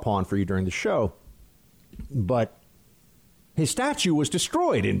draw upon for you during the show. But his statue was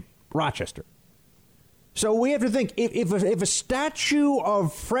destroyed in Rochester. So we have to think, if a statue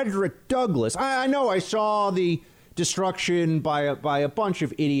of Frederick Douglass, I know I saw the destruction by a bunch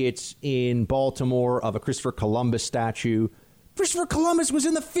of idiots in Baltimore of a Christopher Columbus statue. Christopher Columbus was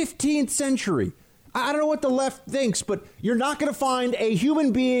in the 15th century. I don't know what the left thinks, but you're not going to find a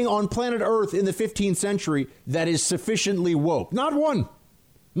human being on planet Earth in the 15th century that is sufficiently woke. Not one.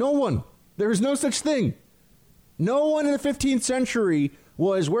 No one. There is no such thing. No one in the 15th century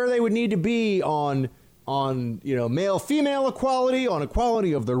was where they would need to be on male-female equality, on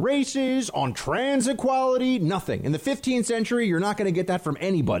equality of the races, on trans equality, nothing. In the 15th century, you're not going to get that from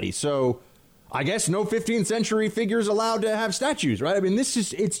anybody. So I guess no 15th century figures allowed to have statues, right? I mean,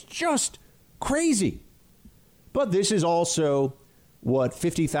 it's just crazy. But this is also what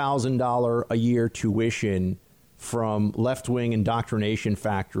 $50,000 a year tuition from left-wing indoctrination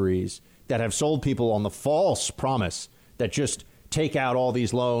factories that have sold people on the false promise that just take out all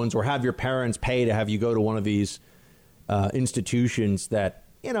these loans or have your parents pay to have you go to one of these institutions that,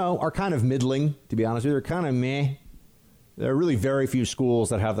 are kind of middling, to be honest with you. They're kind of meh. There are really very few schools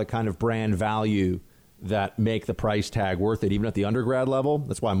that have the kind of brand value that make the price tag worth it, even at the undergrad level.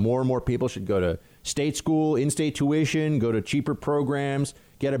 That's why more and more people should go to state school, in-state tuition, go to cheaper programs,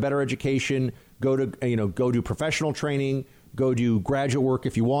 get a better education, go do professional training, go do graduate work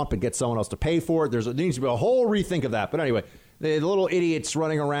if you want, but get someone else to pay for it. There needs to be a whole rethink of that. But anyway, the little idiots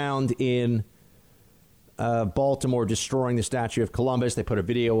running around in Baltimore destroying the statue of Columbus. They put a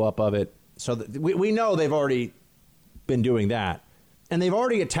video up of it. So we know they've already been doing that. And they've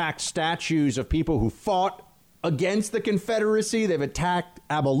already attacked statues of people who fought against the Confederacy. They've attacked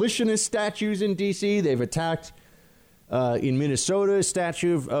abolitionist statues in D.C. They've attacked, in Minnesota, a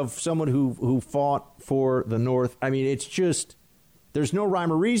statue of someone who fought for the North. I mean, it's just, there's no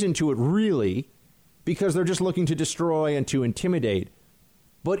rhyme or reason to it, really, because they're just looking to destroy and to intimidate.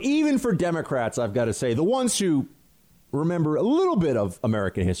 But even for Democrats, I've got to say, the ones who remember a little bit of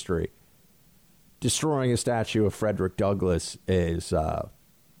American history, destroying a statue of Frederick Douglass is,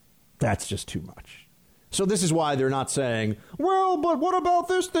 that's just too much. So this is why they're not saying, well, but what about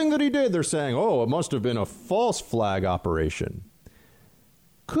this thing that he did? They're saying, oh, it must have been a false flag operation.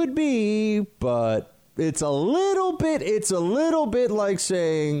 Could be, but it's a little bit like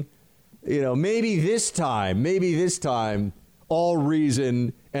saying, maybe this time, all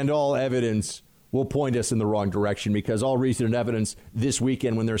reason and all evidence will point us in the wrong direction, because all reason and evidence this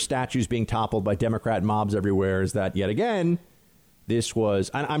weekend, when there are statues being toppled by Democrat mobs everywhere, is that yet again, this was,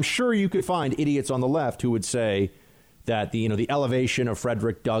 and I'm sure you could find idiots on the left who would say that the elevation of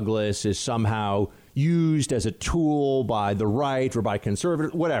Frederick Douglass is somehow used as a tool by the right or by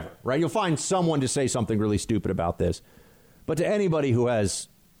conservatives, whatever, right? You'll find someone to say something really stupid about this. But to anybody who has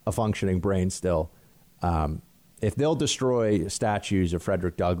a functioning brain still, if they'll destroy statues of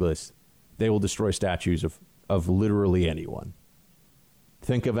Frederick Douglass, they will destroy statues of literally anyone.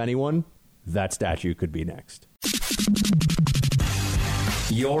 Think of anyone, that statue could be next.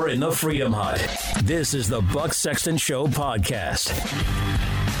 You're in the Freedom Hut. This is the Buck Sexton Show podcast.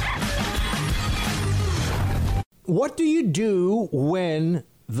 What do you do when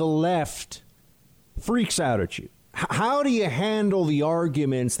the left freaks out at you? How do you handle the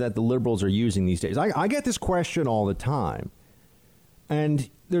arguments that the liberals are using these days? I get this question all the time. And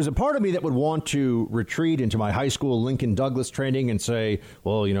there's a part of me that would want to retreat into my high school Lincoln Douglas training and say,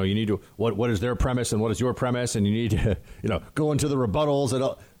 well, you need to, what is their premise and what is your premise? And you need to, go into the rebuttals. And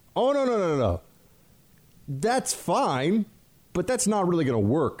oh, no. That's fine, but that's not really going to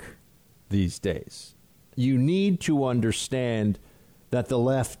work these days. You need to understand that the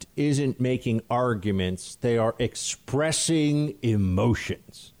left isn't making arguments. They are expressing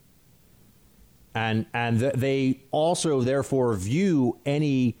emotions. And they also, therefore, view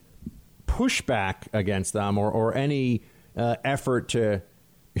any pushback against them or any effort to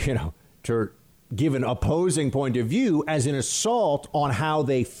give an opposing point of view as an assault on how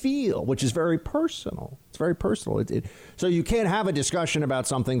they feel, which is very personal. It's very personal. So you can't have a discussion about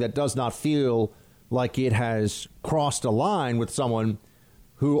something that does not feel like it has crossed a line with someone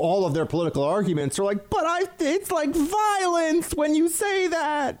who all of their political arguments are like, but it's like violence when you say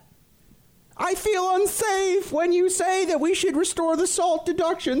that. I feel unsafe when you say that we should restore the SALT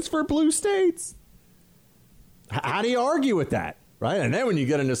deductions for blue states. How do you argue with that, right? And then when you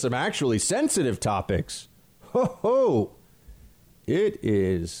get into some actually sensitive topics, it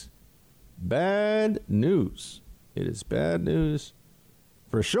is bad news. It is bad news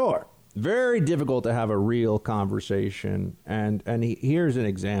for sure. Very difficult to have a real conversation. And here's an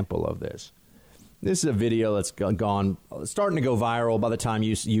example of this. This is a video that's starting to go viral. By the time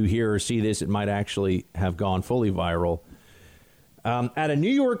you hear or see this, it might actually have gone fully viral. At a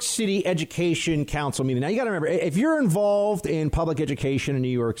New York City Education Council meeting. Now, you got to remember, if you're involved in public education in New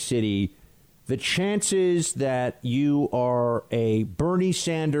York City, the chances that you are a Bernie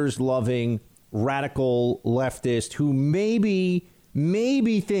Sanders-loving radical leftist who maybe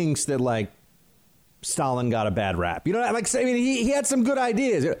thinks that, like, Stalin got a bad rap. He had some good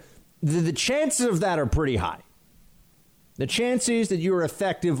ideas. The chances of that are pretty high. The chances that you're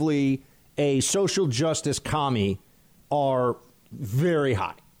effectively a social justice commie are very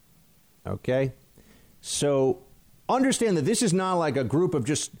high. Okay? So understand that this is not like a group of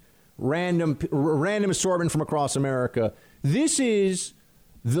just random assortment from across America. This is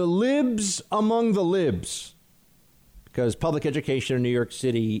the libs among the libs. Because public education in New York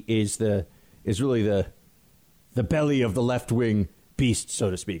City is really the belly of the left-wing beast, so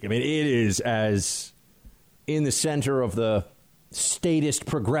to speak. I mean, it is as in the center of the statist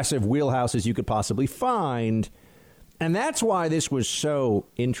progressive wheelhouse as you could possibly find. And that's why this was so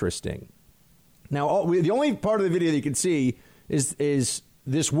interesting. Now, the only part of the video that you can see is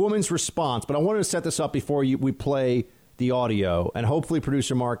this woman's response. But I wanted to set this up before we play the audio. And hopefully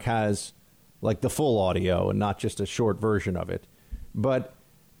producer Mark has like the full audio and not just a short version of it. But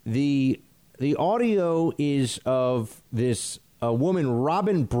the audio is of this woman,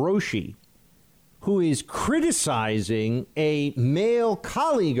 Robin Broshi, who is criticizing a male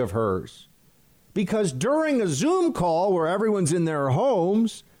colleague of hers because during a Zoom call where everyone's in their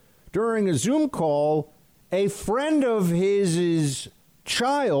homes, during a Zoom call, a friend of his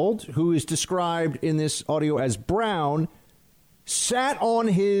child, who is described in this audio as Brown, sat on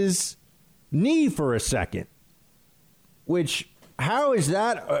his knee for a second. Which, how is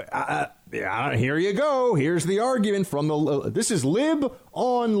that? Here you go. Here's the argument from this is lib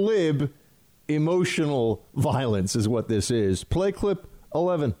on lib emotional violence is what this is. Play clip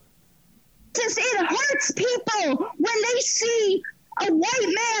 11. It hurts people when they see a white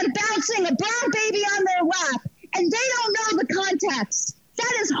man bouncing a brown baby on their lap. and they don't know the context.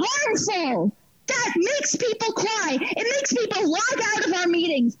 That is harmful. That makes people cry. It makes people log out of our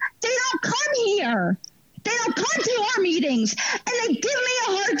meetings. They don't come here. They don't come to our meetings, and they give me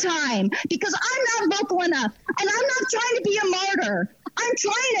a hard time because I'm not vocal enough, and I'm not trying to be a martyr. I'm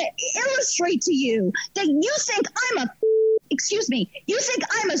trying to illustrate to you that you think you think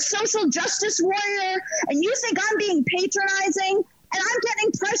I'm a social justice warrior, and you think I'm being patronizing, and I'm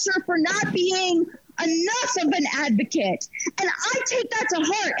getting pressure for not being enough of an advocate. And I take that to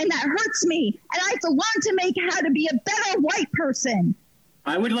heart, and that hurts me, and I have to learn to make how to be a better white person.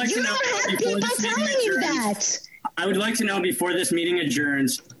 I would like to know before this meeting adjourns. I would like to know before this meeting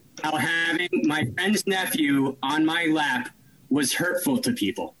adjourns how having my friend's nephew on my lap was hurtful to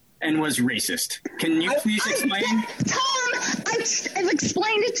people and was racist. Can you please explain? Tom, I've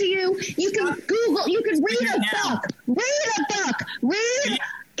explained it to you. You can Google. You can read a book. Read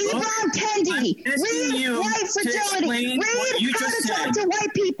Ibram Kendi. Read White Fragility. Read How to Talk to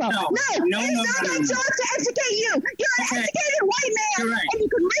White People. No, it's not my job to educate you. You're an educated white man, right. And you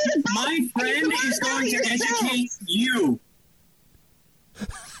can read a book. My friend is going to educate you.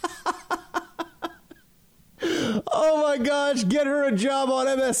 Oh my gosh, get her a job on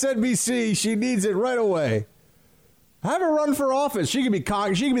MSNBC. She needs it right away. Have her run for office. She could be the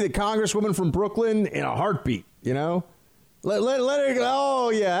congresswoman from Brooklyn in a heartbeat, you know? Let her go. Oh,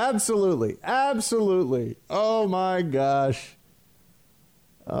 yeah, absolutely. Absolutely. Oh, my gosh.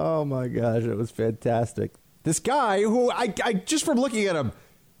 It was fantastic. This guy who I just from looking at him,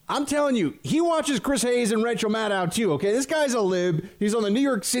 I'm telling you, he watches Chris Hayes and Rachel Maddow, too, okay? This guy's a lib. He's on the New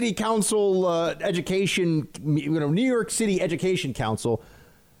York City Council New York City Education Council.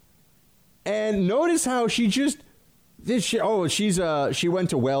 And notice how she just... she went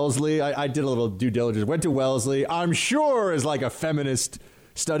to Wellesley. I did a little due diligence. Went to Wellesley. I'm sure is like a feminist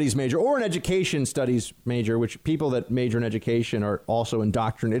studies major or an education studies major, which people that major in education are also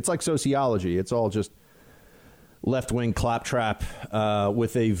indoctrinated. It's like sociology. It's all just left-wing claptrap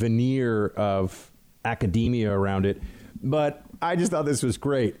with a veneer of academia around it. But I just thought this was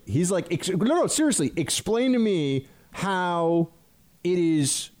great. He's like, no, seriously, explain to me how it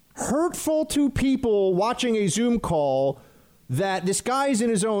is hurtful to people watching a Zoom call that this guy's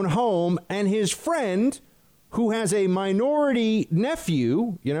in his own home and his friend who has a minority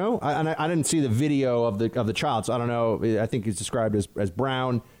nephew, you know, I didn't see the video of the child, so I don't know. I think it's described as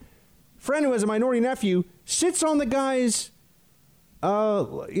brown. Friend who has a minority nephew sits on the guy's,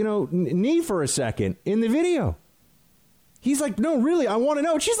 knee for a second in the video. He's like, no, really, I want to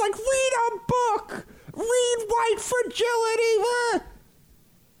know. She's like, read a book. Read White Fragility.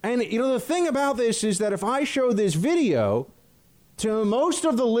 And, you know, the thing about this is that if I show this video to most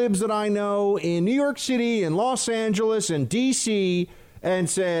of the libs that I know in New York City and Los Angeles and D.C. and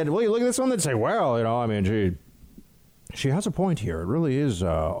said, well, you look at this one, they'd say, well, you know, I mean, she has a point here. It really is,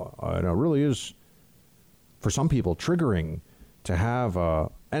 really is, for some people, triggering to have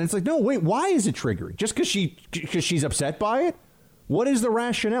and it's like, no, wait, why is it triggering? Just because she's upset by it? What is the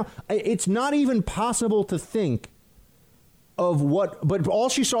rationale? It's not even possible to think of what, but all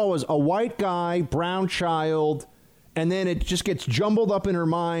she saw was a white guy, brown child, and then it just gets jumbled up in her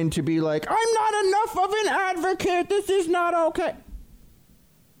mind to be like, I'm not enough of an advocate. This is not okay.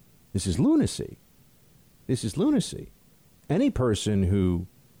 This is lunacy. This is lunacy. Any person who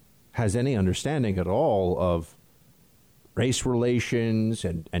has any understanding at all of race relations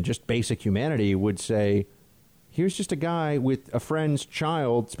and just basic humanity would say, here's just a guy with a friend's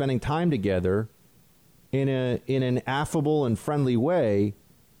child spending time together in an affable and friendly way.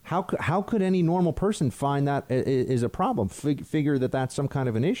 How could any normal person find that is a problem? Figure that that's some kind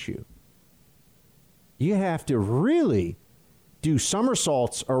of an issue. You have to really do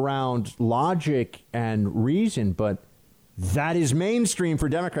somersaults around logic and reason, but that is mainstream for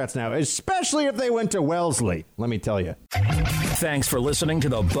Democrats now, especially if they went to Wellesley, let me tell you. Thanks for listening to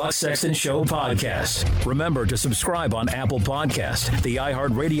the Buck Sexton Show podcast. Remember to subscribe on Apple Podcasts, the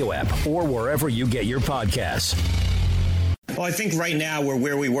iHeartRadio app, or wherever you get your podcasts. Well, I think right now we're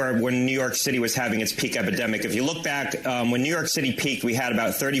where we were when New York City was having its peak epidemic. If you look back, when New York City peaked, we had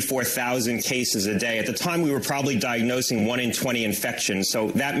about 34,000 cases a day. At the time, we were probably diagnosing 1 in 20 infections. So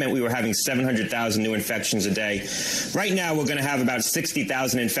that meant we were having 700,000 new infections a day. Right now, we're going to have about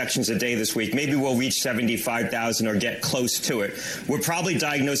 60,000 infections a day this week. Maybe we'll reach 75,000 or get close to it. We're probably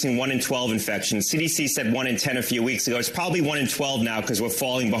diagnosing 1 in 12 infections. CDC said 1 in 10 a few weeks ago. It's probably 1 in 12 now because we're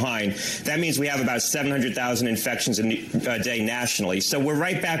falling behind. That means we have about 700,000 infections a day nationally. So we're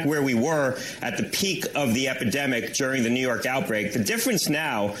right back where we were at the peak of the epidemic during the New York outbreak. The difference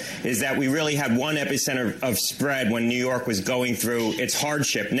now is that we really had one epicenter of spread when New York was going through its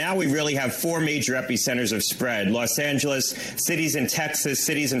hardship. Now we really have four major epicenters of spread: Los Angeles, cities in Texas,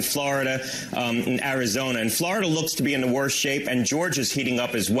 cities in Florida, and Arizona. And Florida looks to be in the worst shape, and Georgia's heating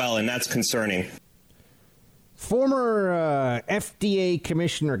up as well, and that's concerning. Former FDA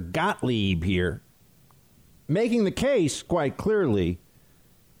Commissioner Gottlieb here, making the case quite clearly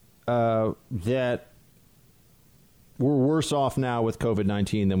that we're worse off now with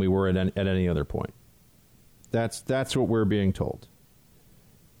COVID-19 than we were at any other point. That's what we're being told.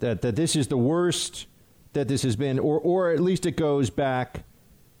 That this is the worst that this has been, or at least it goes back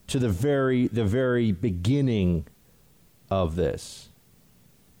to the very beginning of this.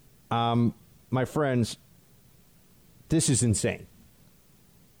 My friends, this is insane.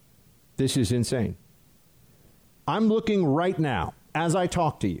 This is insane. I'm looking right now, as I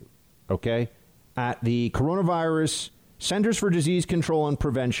talk to you, okay, at the coronavirus Centers for Disease Control and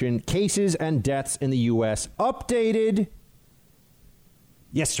Prevention cases and deaths in the U.S. updated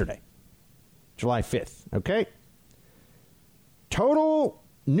yesterday, July 5th, okay? Total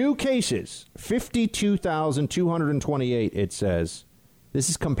new cases, 52,228, it says. This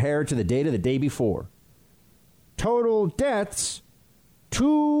is compared to the data the day before. Total deaths,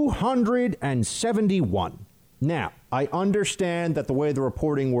 271. Now, I understand that the way the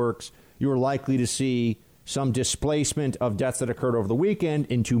reporting works, you're likely to see some displacement of deaths that occurred over the weekend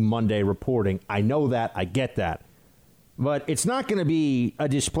into Monday reporting. I know that. I get that. But it's not going to be a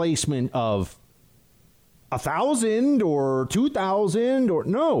displacement of 1,000 or 2,000 or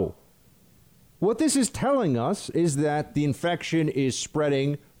no. What this is telling us is that the infection is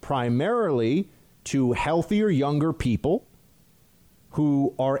spreading primarily to healthier, younger people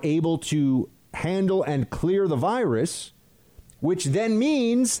who are able to handle and clear the virus, which then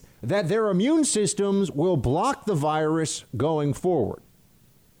means that their immune systems will block the virus going forward.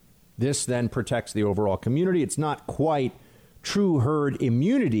 This then protects the overall community. It's not quite true herd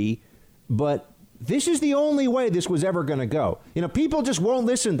immunity, but this is the only way this was ever going to go. You know, people just won't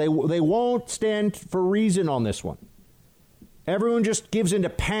listen. They won't stand for reason on this one. Everyone just gives into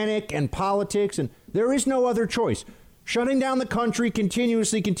panic and politics, and there is no other choice. Shutting down the country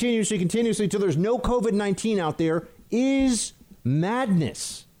continuously till there's no COVID-19 out there is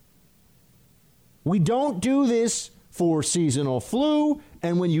madness. We don't do this for seasonal flu,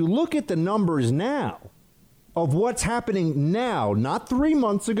 and when you look at the numbers now of what's happening now, not 3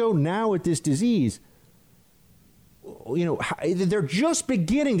 months ago, now with this disease, you know, they're just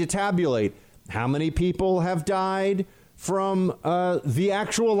beginning to tabulate how many people have died from the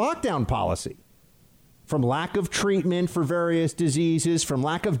actual lockdown policy, from lack of treatment for various diseases, from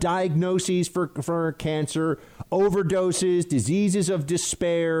lack of diagnoses for cancer, overdoses, diseases of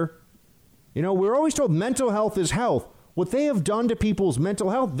despair. You know, we're always told mental health is health. What they have done to people's mental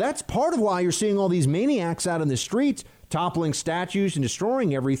health, that's part of why you're seeing all these maniacs out in the streets, toppling statues and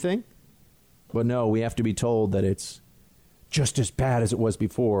destroying everything. But no, we have to be told that it's just as bad as it was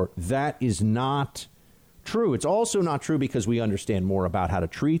before. That is not true. It's also not true because we understand more about how to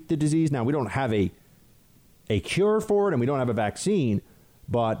treat the disease. Now, we don't have a cure for it and we don't have a vaccine,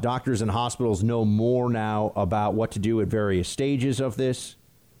 but doctors and hospitals know more now about what to do at various stages of this.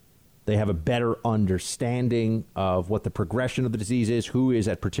 They have a better understanding of what the progression of the disease is, who is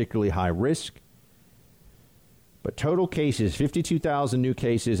at particularly high risk. But total cases, 52,000 new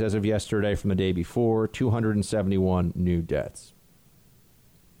cases as of yesterday from the day before, 271 new deaths.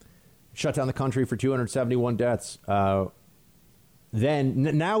 Shut down the country for 271 deaths. Now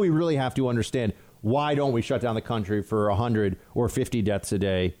we really have to understand, why don't we shut down the country for 100 or 50 deaths a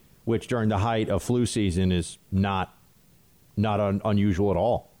day, which during the height of flu season is not unusual at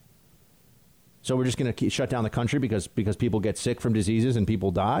all. So we're just going to shut down the country because people get sick from diseases and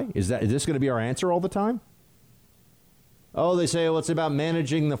people die? Is this going to be our answer all the time? Oh, they say, well, it's about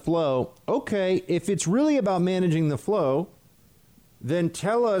managing the flow. Okay, if it's really about managing the flow, then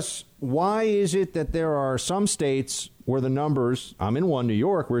tell us, why is it that there are some states where the numbers, I'm in one, New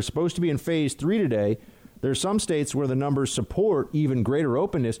York, we're supposed to be in phase 3 today. There are some states where the numbers support even greater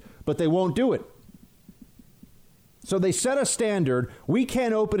openness, but they won't do it. So they set a standard. We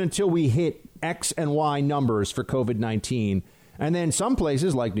can't open until we hit X and Y numbers for COVID-19. And then some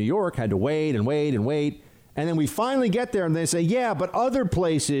places like New York had to wait and wait and wait. And then we finally get there and they say, yeah, but other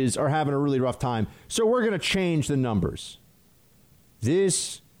places are having a really rough time, so we're going to change the numbers.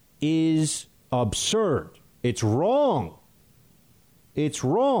 This is absurd. It's wrong. It's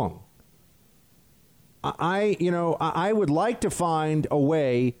wrong. I would like to find a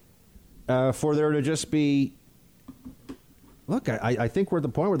way for there to just be look, I think we're at the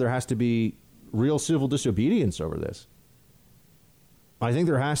point where there has to be real civil disobedience over this. I think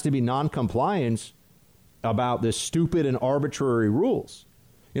there has to be noncompliance about this stupid and arbitrary rules.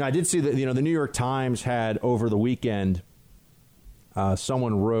 I did see that, the New York Times had over the weekend,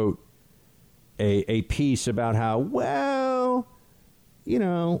 someone wrote a piece about how, here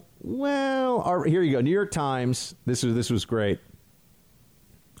you go. New York Times. This was great.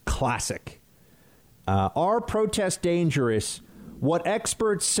 Classic. Are protests dangerous? What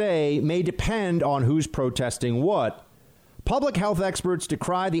experts say may depend on who's protesting what. Public health experts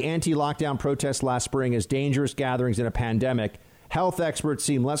decry the anti-lockdown protests last spring as dangerous gatherings in a pandemic. Health experts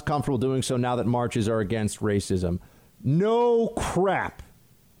seem less comfortable doing so now that marches are against racism. No crap.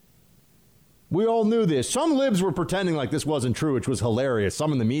 We all knew this. Some libs were pretending like this wasn't true, which was hilarious.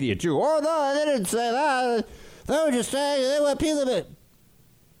 Some in the media, too. Oh, no, they didn't say that. They were just saying they want people to...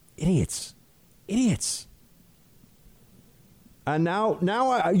 Idiots. And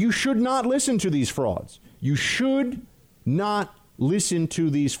now you should not listen to these frauds. You should not listen to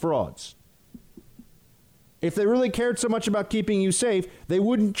these frauds. If they really cared so much about keeping you safe, they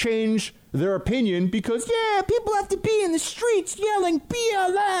wouldn't change their opinion because, people have to be in the streets yelling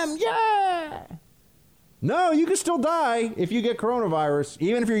BLM, yeah. No, you can still die if you get coronavirus,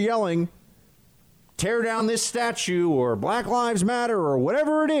 even if you're yelling, tear down this statue or Black Lives Matter or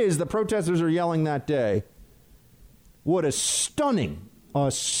whatever it is the protesters are yelling that day. What a stunning,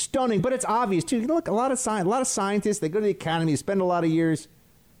 but it's obvious, too. Look, a lot of scientists, they go to the academy, spend a lot of years,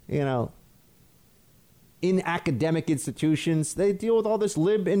 in academic institutions. They deal with all this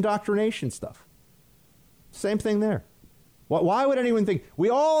lib indoctrination stuff. Same thing there. Why would anyone think? We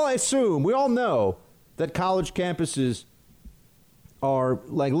all know that college campuses are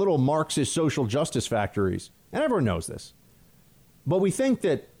like little Marxist social justice factories. And everyone knows this. But we think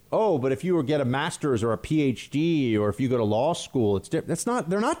that, but if you get a master's or a PhD or if you go to law school, it's different.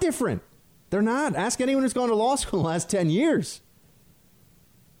 They're not different. They're not. Ask anyone who's gone to law school in the last 10 years.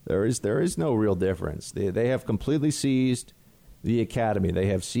 There is no real difference. They have completely seized the academy. They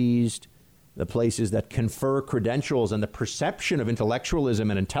have seized the places that confer credentials and the perception of intellectualism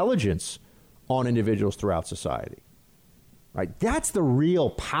and intelligence on individuals throughout society. Right? That's the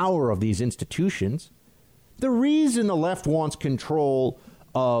real power of these institutions. The reason the left wants control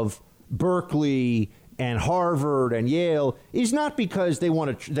of Berkeley and Harvard and Yale is not because they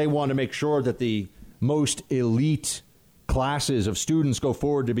want to make sure that the most elite classes of students go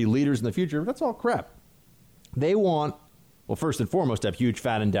forward to be leaders in the future. That's all crap. They want, first and foremost, to have huge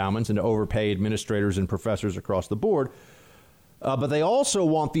fat endowments and to overpay administrators and professors across the board. But they also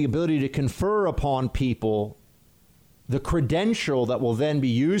want the ability to confer upon people the credential that will then be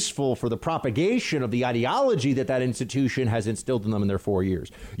useful for the propagation of the ideology that institution has instilled in them in their 4 years.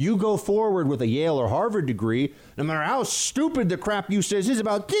 You go forward with a Yale or Harvard degree, no matter how stupid the crap you says is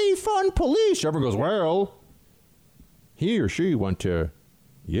about defund police. Everyone goes, he or she went to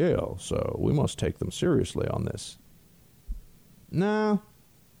Yale, so we must take them seriously on this. No,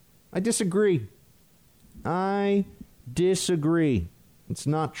 I disagree. It's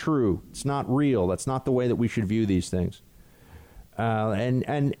not true. It's not real. That's not the way that we should view these things.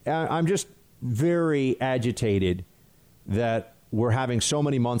 And I'm just very agitated that we're having so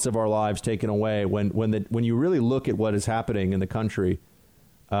many months of our lives taken away when you really look at what is happening in the country.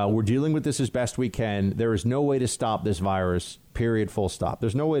 We're dealing with this as best we can. There is no way to stop this virus, period, full stop.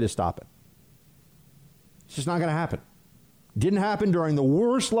 There's no way to stop it. It's just not going to happen. Didn't happen during the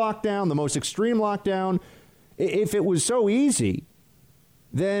worst lockdown, the most extreme lockdown. If it was so easy,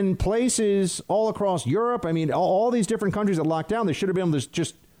 then places all across Europe, all these different countries that locked down, they should have been able to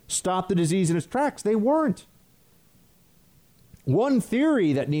just stop the disease in its tracks. They weren't. One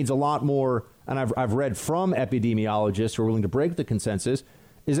theory that needs a lot more, and I've read from epidemiologists who are willing to break the consensus,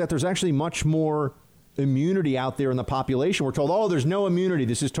 is that there's actually much more immunity out there in the population. We're told, there's no immunity.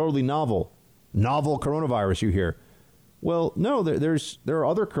 This is totally novel. Novel coronavirus, you hear. Well, no, there are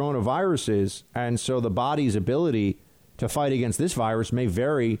other coronaviruses, and so the body's ability to fight against this virus may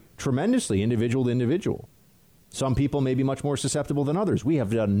vary tremendously, individual to individual. Some people may be much more susceptible than others. We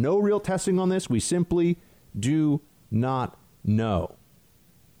have done no real testing on this. We simply do not know.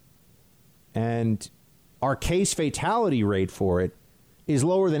 And our case fatality rate for it is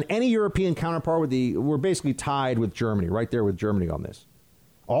lower than any European counterpart. We're basically tied with Germany, right there with Germany on this.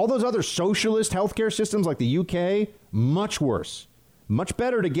 All those other socialist healthcare systems like the UK, much worse. Much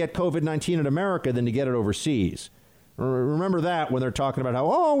better to get COVID-19 in America than to get it overseas. Remember that when they're talking about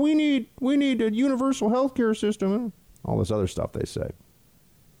how, we need a universal healthcare system. All this other stuff they say.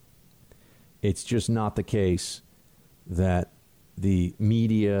 It's just not the case that the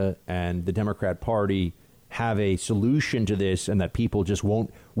media and the Democrat Party have a solution to this and that people just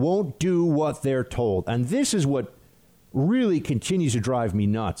won't do what they're told. And this is what really continues to drive me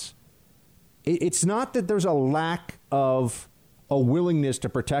nuts. It's not that there's a lack of a willingness to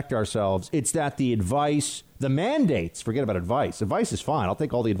protect ourselves. It's that the advice, the mandates, forget about advice. Advice is fine. I'll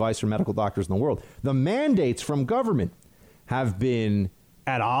take all the advice from medical doctors in the world. The mandates from government have been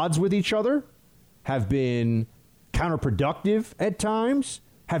at odds with each other, have been counterproductive at times,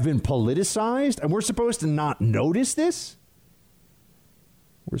 have been politicized, and we're supposed to not notice this?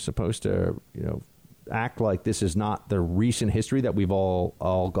 We're supposed to, act like this is not the recent history that we've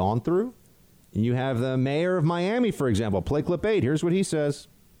all gone through? And you have the mayor of Miami, for example, play clip 8. Here's what he says.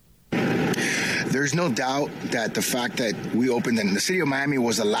 There's no doubt that the fact that we opened, and the city of Miami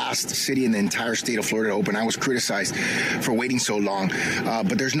was the last city in the entire state of Florida to open. I was criticized for waiting so long.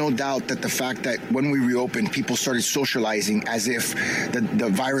 But there's no doubt that the fact that when we reopened, people started socializing as if the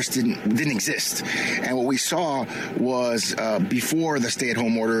virus didn't exist. And what we saw was before the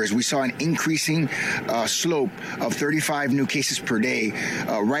stay-at-home order is we saw an increasing slope of 35 new cases per day.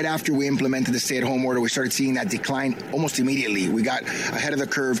 Right after we implemented the stay-at-home order, we started seeing that decline almost immediately. We got ahead of the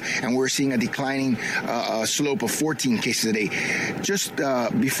curve, and we're seeing a declining slope of 14 cases a day. Just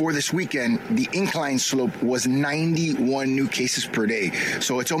before this weekend, the incline slope was 91 new cases per day.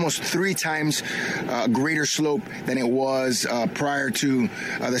 So it's almost 3 times greater slope than it was prior to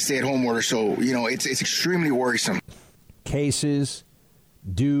the stay-at-home order. So, it's extremely worrisome. Cases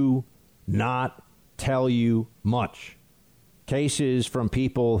do not tell you much. Cases from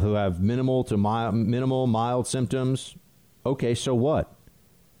people who have minimal to mild symptoms. Okay, so what?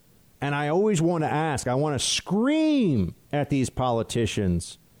 And I always want to ask, I want to scream at these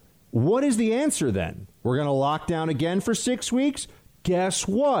politicians, what is the answer then? We're going to lock down again for 6 weeks? Guess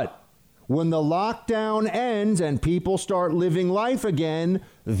what? When the lockdown ends and people start living life again,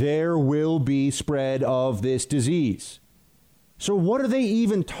 there will be spread of this disease. So what are they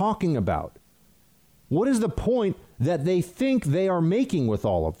even talking about? What is the point that they think they are making with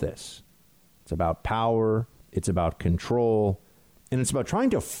all of this? It's about power. It's about control. And it's about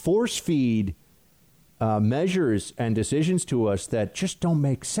trying to force feed measures and decisions to us that just don't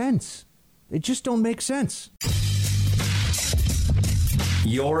make sense. They just don't make sense.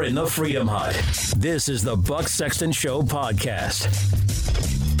 You're in the Freedom Hut. This is the Buck Sexton Show podcast.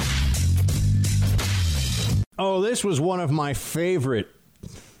 Oh, this was one of my favorite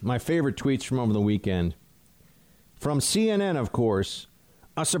tweets from over the weekend. From CNN, of course.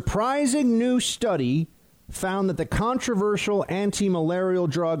 A surprising new study found that the controversial anti-malarial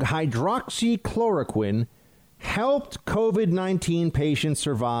drug hydroxychloroquine helped COVID-19 patients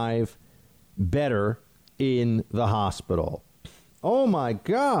survive better in the hospital. Oh, my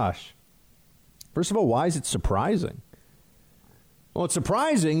gosh. First of all, why is it surprising? Well, it's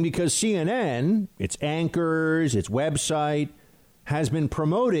surprising because CNN, its anchors, its website, has been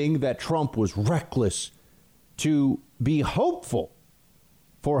promoting that Trump was reckless to be hopeful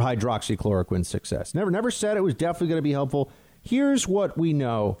for hydroxychloroquine's success. Never said it was definitely going to be helpful. Here's what we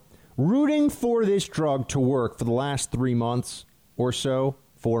know. Rooting for this drug to work for the last 3 months or so,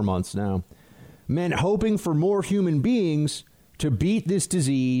 4 months now, meant hoping for more human beings to beat this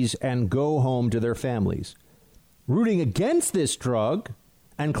disease and go home to their families. Rooting against this drug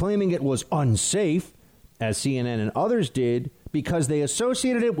and claiming it was unsafe, as CNN and others did, because they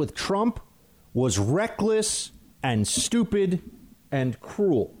associated it with Trump, was reckless and stupid and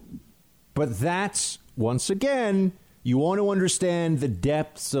cruel. But that's, once again, you want to understand the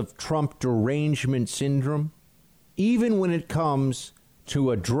depths of Trump derangement syndrome? Even when it comes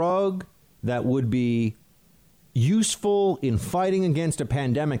to a drug that would be useful in fighting against a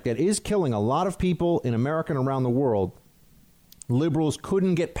pandemic that is killing a lot of people in America and around the world, liberals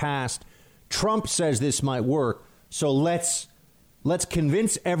couldn't get past, Trump says this might work, so let's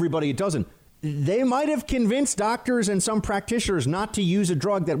convince everybody it doesn't. They might have convinced doctors and some practitioners not to use a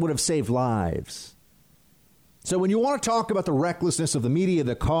drug that would have saved lives. So when you want to talk about the recklessness of the media,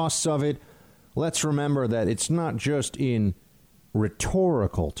 the costs of it, let's remember that it's not just in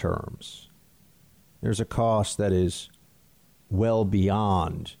rhetorical terms. There's a cost that is well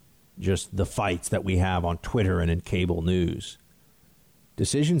beyond just the fights that we have on Twitter and in cable news.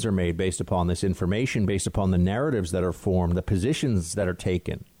 Decisions are made based upon this information, based upon the narratives that are formed, the positions that are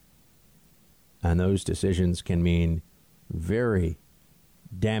taken. And those decisions can mean very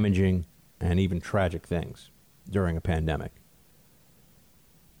damaging and even tragic things during a pandemic.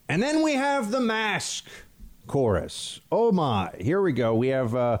 And then we have the mask chorus. Oh, my. Here we go. We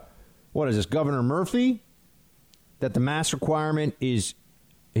have, what is this, Governor Murphy? That the mask requirement is,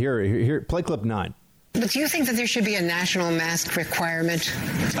 here, play clip 9. But do you think that there should be a national mask requirement?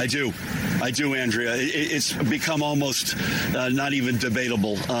 I do, Andrea. It's become almost not even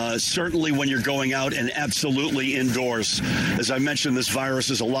debatable. Certainly when you're going out and absolutely indoors. As I mentioned, this virus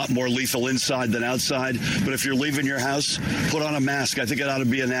is a lot more lethal inside than outside. But if you're leaving your house, put on a mask. I think it ought to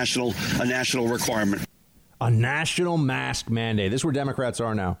be a national requirement. A national mask mandate. This is where Democrats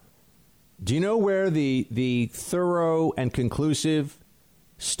are now. Do you know where the thorough and conclusive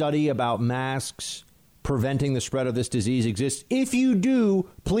study about masks preventing the spread of this disease exists? If you do,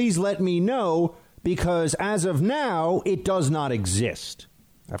 please let me know, because as of now, it does not exist.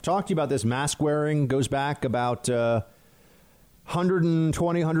 I've talked to you about this. Mask wearing goes back about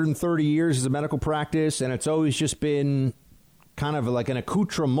 120, 130 years as a medical practice, and it's always just been kind of like an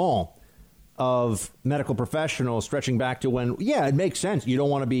accoutrement of medical professionals, stretching back to when, yeah, it makes sense. You don't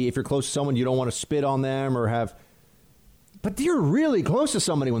want to be, if you're close to someone, you don't want to spit on them or have, but you're really close to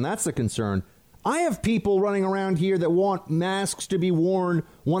somebody when that's the concern. I have people running around here that want masks to be worn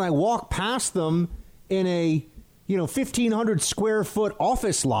when I walk past them in a, 1,500 square foot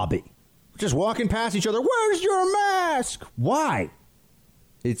office lobby. Just walking past each other. Where's your mask? Why?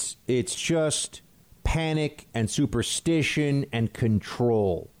 It's just panic and superstition and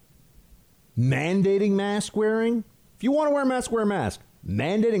control. Mandating mask wearing? If you want to wear a mask, wear a mask.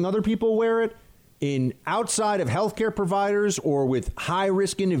 Mandating other people wear it in outside of healthcare providers or with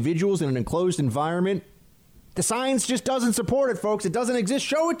high-risk individuals in an enclosed environment, the science just doesn't support it, folks. It doesn't exist.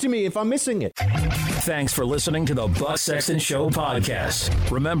 Show it to me if I'm missing it. Thanks for listening to the Buck Sexton Show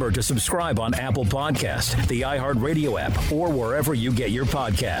podcast. Remember to subscribe on Apple Podcast, the iHeartRadio app, or wherever you get your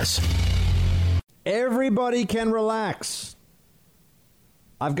podcasts. Everybody can relax.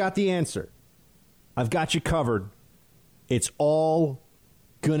 I've got the answer. I've got you covered. It's all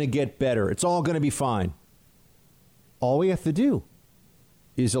going to get better. It's all going to be fine. All we have to do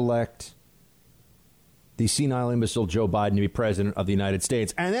is elect the senile imbecile Joe Biden to be president of the United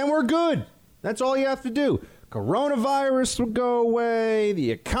States, and then we're good. That's all you have to do. Coronavirus will go away. The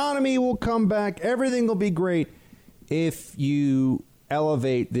economy will come back. Everything will be great if you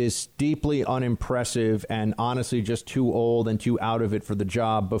elevate this deeply unimpressive and honestly just too old and too out of it for the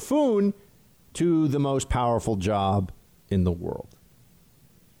job buffoon to the most powerful job in the world.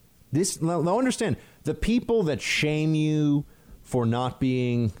 Now understand, the people that shame you for not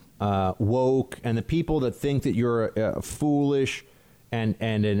being woke and the people that think that you're foolish and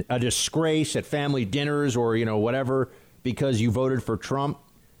a disgrace at family dinners or, whatever, because you voted for Trump,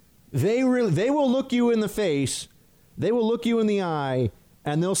 they will look you in the face, they will look you in the eye,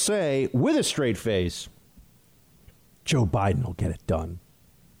 and they'll say, with a straight face, Joe Biden will get it done.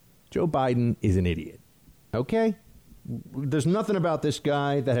 Joe Biden is an idiot. Okay? There's nothing about this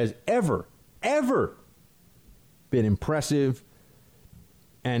guy that has ever been impressive.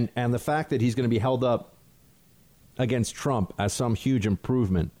 And the fact that he's going to be held up against Trump as some huge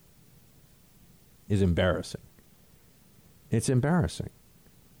improvement is embarrassing. It's embarrassing.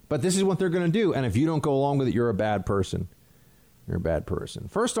 But this is what they're going to do. And if you don't go along with it, you're a bad person. You're a bad person.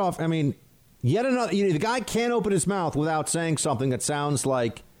 First off, yet another, the guy can't open his mouth without saying something that sounds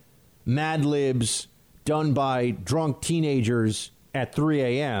like Mad Libs done by drunk teenagers at 3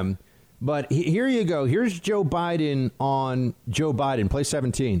 a.m., but here you go. Here's Joe Biden on Joe Biden. Play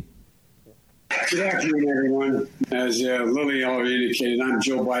 17. Good afternoon, everyone. As Lily already indicated, I'm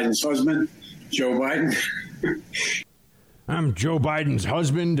Joe Biden's husband, Joe Biden. I'm Joe Biden's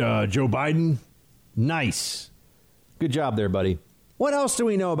husband, Joe Biden. Nice. Good job there, buddy. What else do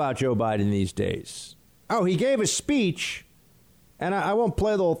we know about Joe Biden these days? Oh, he gave a speech, and I won't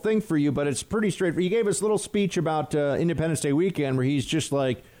play the whole thing for you, but it's pretty straightforward. He gave us a little speech about Independence Day weekend where he's just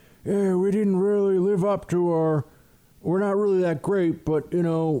like, yeah, we didn't really live up to we're not really that great, but,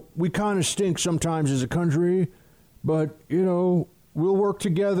 we kind of stink sometimes as a country. But, we'll work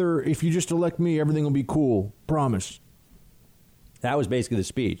together. If you just elect me, everything will be cool. Promise. That was basically the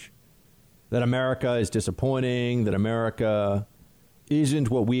speech. That America is disappointing, that America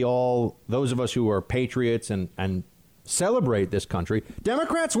isn't what those of us who are patriots and celebrate this country.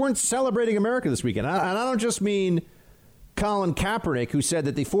 Democrats weren't celebrating America this weekend. And I don't just mean Colin Kaepernick, who said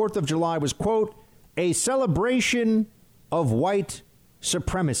that the 4th of July was, quote, a celebration of white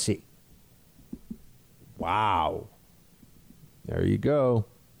supremacy. Wow. There you go.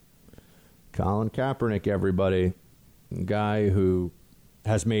 Colin Kaepernick, everybody. A guy who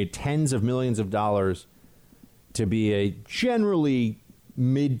has made tens of millions of dollars to be a generally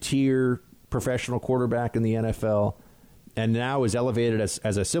mid-tier professional quarterback in the NFL, and now is elevated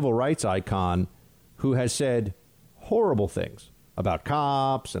as a civil rights icon who has said horrible things about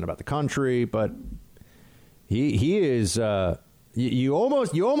cops and about the country, but he is you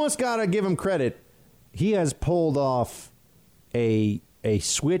almost got to give him credit he has pulled off a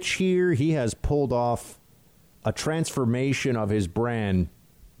switch here. He has pulled off a transformation of his brand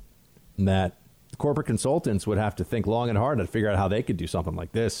that corporate consultants would have to think long and hard to figure out how they could do something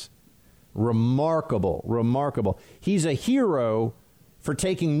like this. Remarkable, remarkable. He's a hero for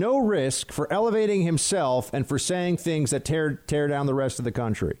taking no risk, for elevating himself, and for saying things that tear down the rest of the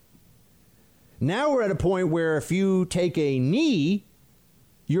country. Now we're at a point where if you take a knee,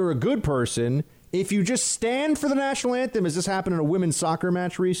 you're a good person. If you just stand for the national anthem, as this happened in a women's soccer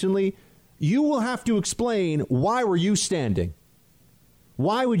match recently, you will have to explain, why were you standing?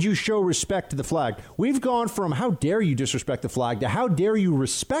 Why would you show respect to the flag? We've gone from how dare you disrespect the flag to how dare you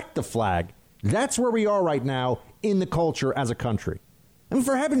respect the flag. That's where we are right now in the culture as a country. I mean,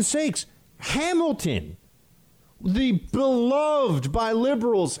 for heaven's sakes, Hamilton, the beloved by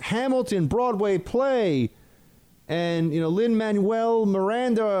liberals Hamilton Broadway play, and, Lin-Manuel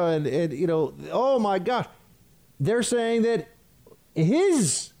Miranda, and oh my gosh, they're saying that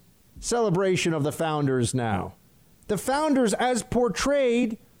his celebration of the founders now, the founders as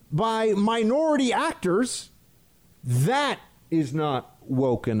portrayed by minority actors, that is not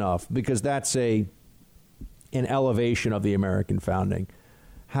woke enough, because that's an elevation of the American founding.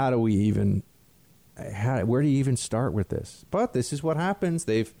 Where do you even start with this? But this is what happens.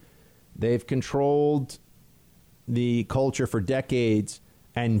 They've controlled the culture for decades,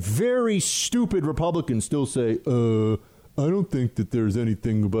 and very stupid Republicans still say, I don't think that there's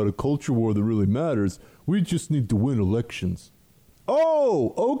anything about a culture war that really matters. We just need to win elections.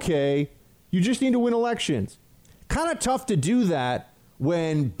 Oh, okay. You just need to win elections. Kind of tough to do that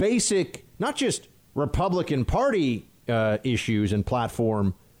when basic, not just Republican Party issues and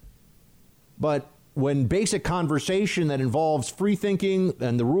platform, but when basic conversation that involves free thinking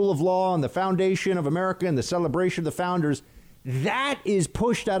and the rule of law and the foundation of America and the celebration of the founders, that is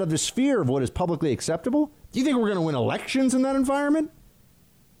pushed out of the sphere of what is publicly acceptable. Do you think we're going to win elections in that environment?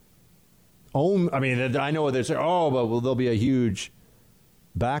 Oh, I mean, I know they say, but there'll be a huge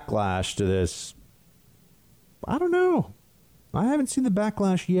backlash to this. I don't know. I haven't seen the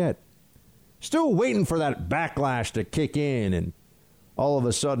backlash yet. Still waiting for that backlash to kick in and all of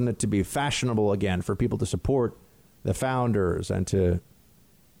a sudden it to be fashionable again for people to support the founders and to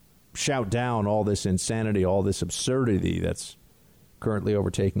shout down all this insanity, all this absurdity that's currently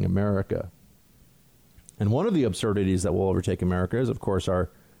overtaking America. And one of the absurdities that will overtake America is, of course, our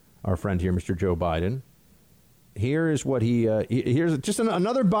friend here, Mr. Joe Biden. Here is what here's just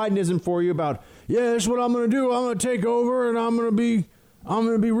another Bidenism for you about, this is what I'm going to do. I'm going to take over and I'm going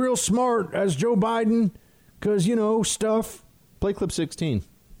to be real smart as Joe Biden because, stuff. Play clip 16.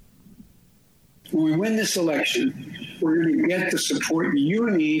 When we win this election, we're going to get the support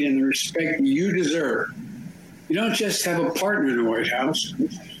you need and the respect you deserve. You don't just have a partner in the White House.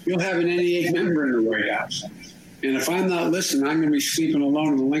 You'll have an NEA member in the White House. And if I'm not listening, I'm going to be sleeping alone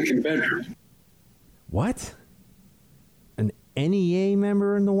in the Lincoln bedroom. What? An NEA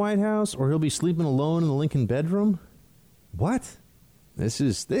member in the White House? Or he'll be sleeping alone in the Lincoln bedroom? What? This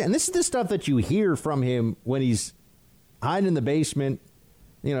is the stuff that you hear from him when he's hiding in the basement.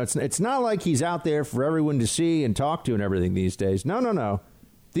 It's not like he's out there for everyone to see and talk to and everything these days. No.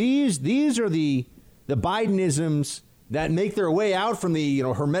 These are the Bidenisms that make their way out from the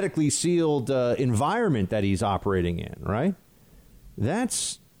hermetically sealed environment that he's operating in, right?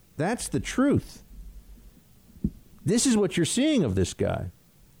 That's the truth. This is what you're seeing of this guy.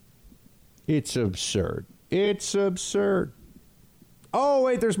 It's absurd. It's absurd. Oh,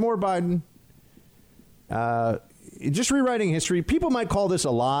 wait, there's more Biden. Just rewriting history. People might call this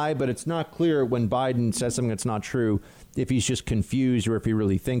a lie, but it's not clear when Biden says something that's not true, if he's just confused or if he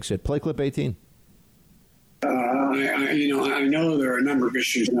really thinks it. Play clip 18. I know there are a number of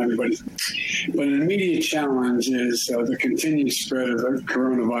issues in everybody, but an immediate challenge is the continued spread of the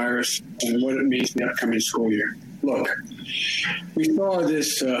coronavirus and what it means in the upcoming school year. Look, we saw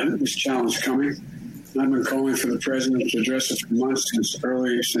this challenge coming. I've been calling for the president to address it for months,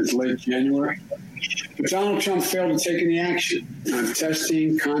 since late January. But Donald Trump failed to take any action on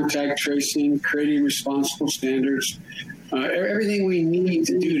testing, contact tracing, creating responsible standards, everything we need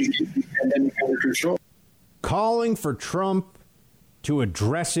to do to keep the pandemic under control. Calling for Trump to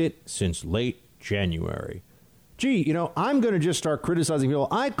address it since late January. Gee, I'm going to just start criticizing people.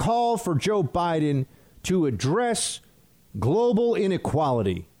 I call for Joe Biden to address global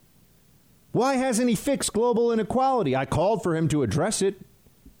inequality. Why hasn't he fixed global inequality? I called for him to address it.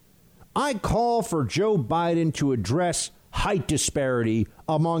 I call for Joe Biden to address height disparity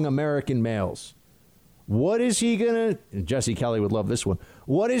among American males. What is he going to... Jesse Kelly would love this one.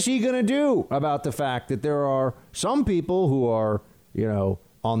 What is he going to do about the fact that there are some people who are,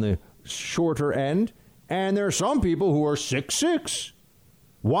 on the shorter end And there are some people who are 6'6".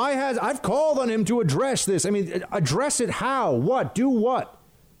 I've called on him to address this. I mean, address it how? What? Do what?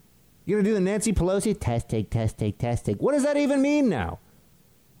 You're going to do the Nancy Pelosi testing. What does that even mean now?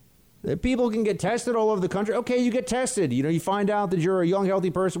 That people can get tested all over the country. Okay, you get tested. You find out that you're a young, healthy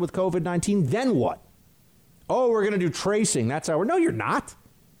person with COVID-19. Then what? Oh, we're going to do tracing. That's how No, you're not.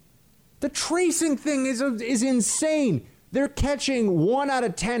 The tracing thing is insane. They're catching 1 out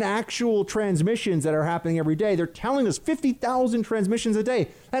of 10 actual transmissions that are happening every day. They're telling us 50,000 transmissions a day.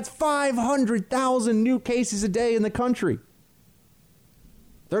 That's 500,000 new cases a day in the country.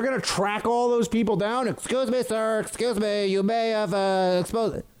 They're going to track all those people down. Excuse me, sir. Excuse me. You may have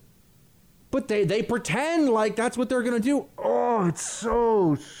exposed. But they pretend like that's what they're going to do. Oh, it's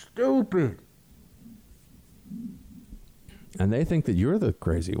so stupid. And they think that you're the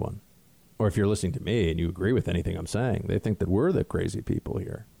crazy one. Or if you're listening to me and you agree with anything I'm saying, they think that we're the crazy people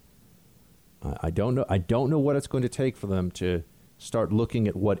here. I don't know. I don't know what it's going to take for them to start looking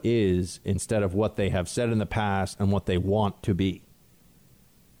at what is instead of what they have said in the past and what they want to be.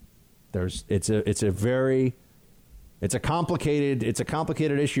 It's a complicated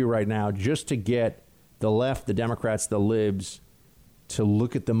issue right now just to get the left, the Democrats, the libs to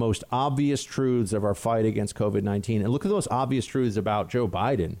look at the most obvious truths of our fight against COVID-19 and look at the most obvious truths about Joe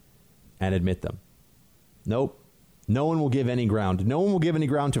Biden and admit them. Nope. No one will give any ground. No one will give any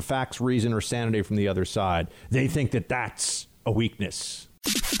ground to facts, reason, or sanity from the other side. They think that that's a weakness.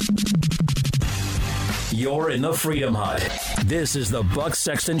 You're in the Freedom Hut. This is the Buck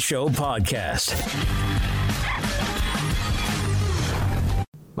Sexton Show podcast.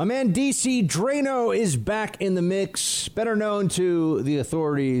 My man DC Drano is back in the mix, better known to the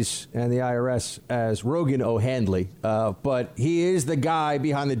authorities and the IRS as Rogan O'Handley. But he is the guy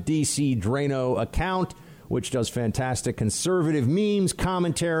behind the DC Drano account, which does fantastic conservative memes,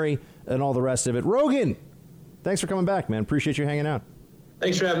 commentary, and all the rest of it. Rogan, thanks for coming back, man. Appreciate you hanging out.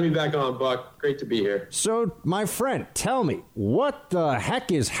 Thanks for having me back on, Buck. Great to be here. So, my friend, tell me, what the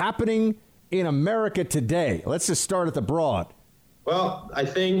heck is happening in America today? Let's just start at the broad. Well, I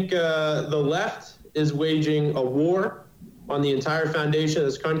think the left is waging a war on the entire foundation of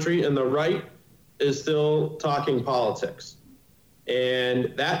this country, and the right is still talking politics.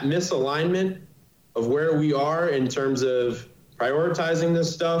 And that misalignment of where we are in terms of prioritizing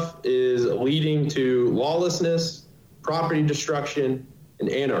this stuff is leading to lawlessness, property destruction, and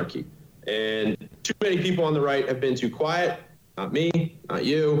anarchy. And too many people on the right have been too quiet. Not me, not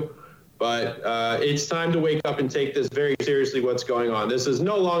you. But it's time to wake up and take this very seriously, what's going on. This is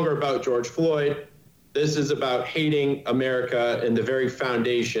no longer about George Floyd. This is about hating America and the very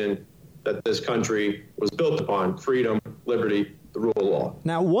foundation that this country was built upon: freedom, liberty, the rule of law.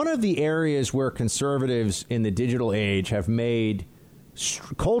 Now, one of the areas where conservatives in the digital age have made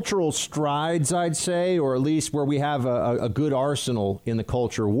cultural strides, I'd say, or at least where we have a good arsenal in the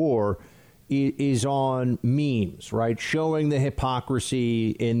culture war, is on memes, right? Showing the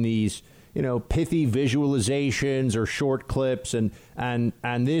hypocrisy in these, pithy visualizations or short clips, and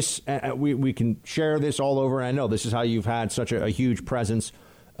this we can share this all over. And I know this is how you've had such a huge presence,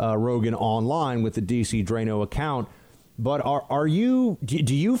 Rogan, online with the DC Drano account. But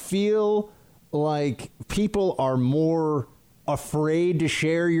do you feel like people are more afraid to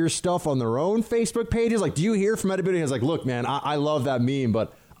share your stuff on their own Facebook pages? Like, do you hear from anybody who's like, look, man, I love that meme,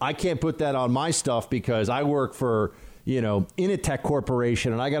 but I can't put that on my stuff because I work for, Initech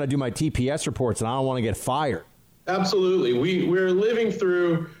Corporation and I got to do my TPS reports and I don't want to get fired? Absolutely. We're living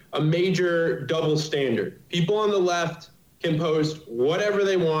through a major double standard. People on the left can post whatever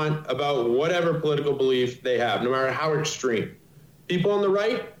they want about whatever political belief they have, no matter how extreme. People on the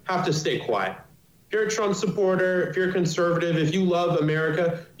right have to stay quiet. If you're a Trump supporter, if you're a conservative, if you love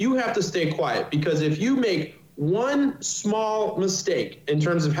America, you have to stay quiet, because if you make one small mistake in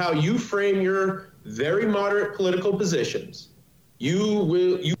terms of how you frame your very moderate political positions,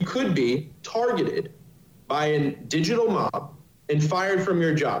 you could be targeted by a digital mob and fired from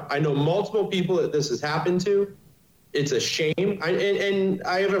your job. I know multiple people that this has happened to. It's a shame. And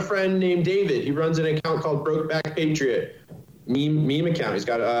I have a friend named David. He runs an account called Brokeback Patriot, meme account. He's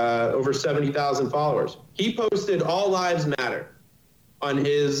got over 70,000 followers. He posted All Lives Matter on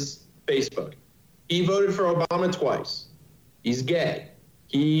his Facebook. He voted for Obama twice. He's gay.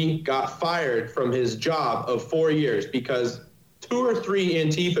 He got fired from his job of 4 years because 2 or 3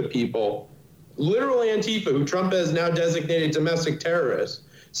 Antifa people, literal Antifa, who Trump has now designated domestic terrorists,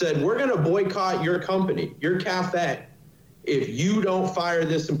 said, we're going to boycott your company, your cafe, if you don't fire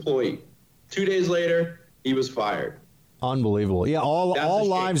this employee. 2 days later, he was fired. Unbelievable. Yeah, all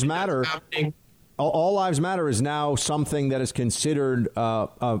lives matter. All Lives Matter is now something that is considered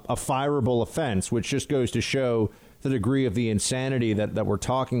a fireable offense, which just goes to show the degree of the insanity that we're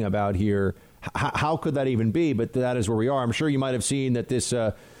talking about here. How could that even be? But that is where we are. I'm sure you might have seen that this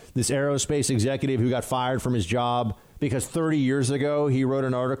aerospace executive who got fired from his job because 30 years ago he wrote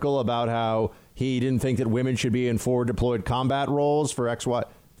an article about how he didn't think that women should be in forward deployed combat roles for XY.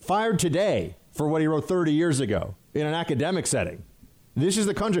 Fired today for what he wrote 30 years ago in an academic setting. This is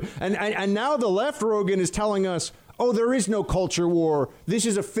the country. And now the left, Rogan, is telling us, oh, there is no culture war. This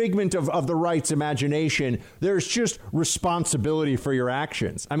is a figment of the right's imagination. There's just responsibility for your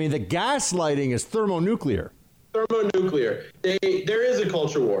actions. I mean, the gaslighting is thermonuclear. Thermonuclear. There is a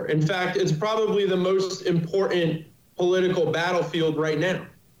culture war. In fact, it's probably the most important political battlefield right now.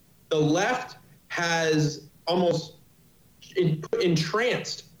 The left has almost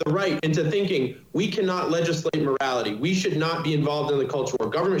entranced the right into thinking we cannot legislate morality. We should not be involved in the culture war.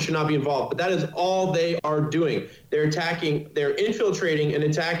 Government should not be involved. But that is all they are doing. They're infiltrating and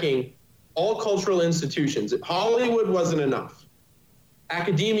attacking all cultural institutions. Hollywood wasn't enough.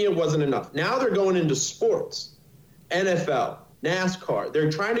 Academia wasn't enough. Now they're going into sports, NFL, NASCAR.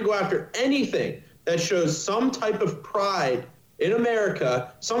 They're trying to go after anything that shows some type of pride in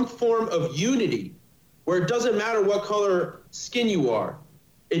America, some form of unity, where it doesn't matter what color skin you are.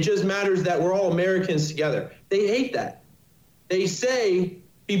 It just matters that we're all Americans together. They hate that. They say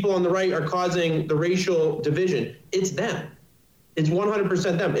people on the right are causing the racial division. It's them. It's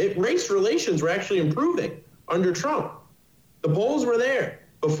 100% them. Race relations were actually improving under Trump. The polls were there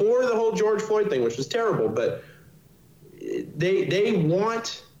before the whole George Floyd thing, which was terrible. But they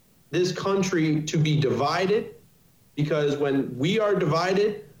want this country to be divided, because when we are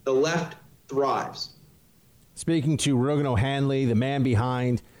divided, the left thrives. Speaking to Rogan O'Hanley, the man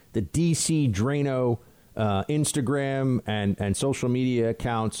behind the DC Drano Instagram and social media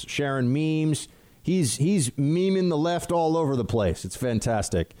accounts, sharing memes. He's memeing the left all over the place. It's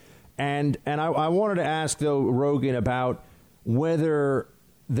fantastic. And I wanted to ask, though, Rogan, about whether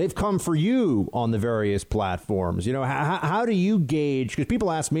they've come for you on the various platforms. You know, how do you gauge? Because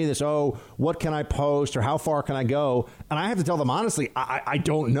people ask me this, oh, what can I post or how far can I go? And I have to tell them honestly, I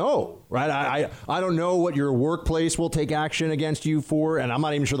don't know, right? I don't know what your workplace will take action against you for. And I'm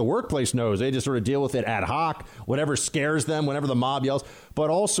not even sure the workplace knows. They just sort of deal with it ad hoc, whatever scares them, whenever the mob yells. But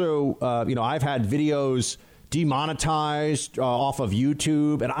also, I've had videos demonetized off of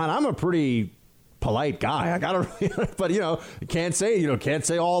YouTube, and I'm a pretty polite guy. I gotta, but can't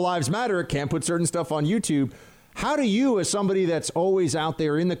say all lives matter. Can't put certain stuff on YouTube. How do you, as somebody that's always out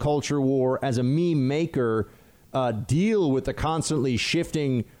there in the culture war, as a meme maker, deal with the constantly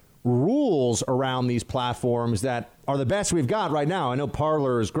shifting rules around these platforms that are the best we've got right now? I know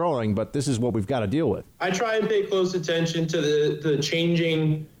Parler is growing, but this is what we've got to deal with. I try and pay close attention to the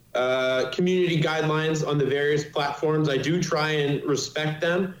changing community guidelines on the various platforms. I do try and respect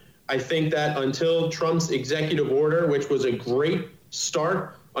them. I think that until Trump's executive order, which was a great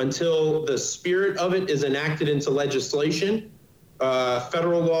start, until the spirit of it is enacted into legislation,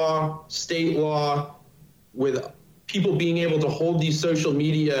 federal law, state law, with people being able to hold these social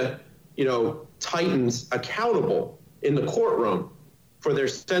media, titans accountable in the courtroom for their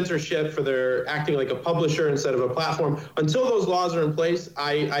censorship, for their acting like a publisher instead of a platform. Until those laws are in place,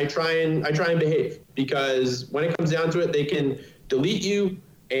 I try and behave, because when it comes down to it, they can delete you,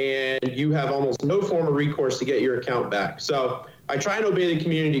 and you have almost no form of recourse to get your account back. So I try and obey the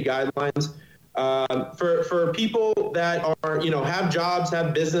community guidelines. For people that are, have jobs,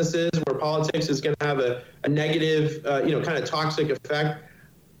 have businesses where politics is going to have a negative, kind of toxic effect,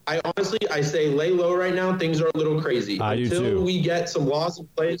 I say lay low right now. Things are a little crazy. Until we get some laws in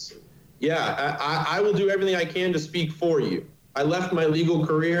place, I will do everything I can to speak for you. I left my legal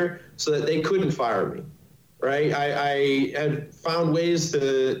career so that they couldn't fire me. Right. I have found ways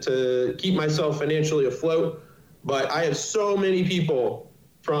to keep myself financially afloat, but I have so many people,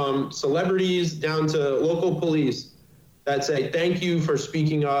 from celebrities down to local police, that say, thank you for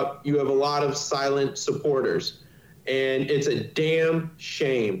speaking up. You have a lot of silent supporters. And it's a damn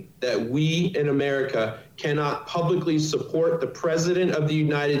shame that we in America cannot publicly support the president of the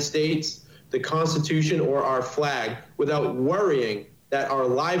United States, the Constitution, or our flag without worrying that our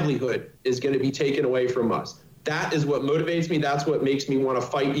livelihood is going to be taken away from us. That is what motivates me. That's what makes me want to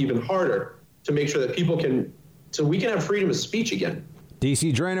fight even harder to make sure that we can have freedom of speech again.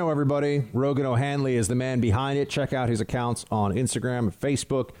 DC Drano, everybody. Rogan O'Hanley is the man behind it. Check out his accounts on Instagram,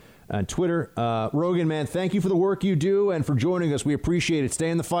 Facebook, and Twitter. Rogan, man, thank you for the work you do and for joining us. We appreciate it. Stay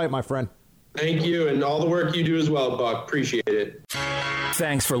in the fight, my friend. Thank you, and all the work you do as well, Buck. Appreciate it.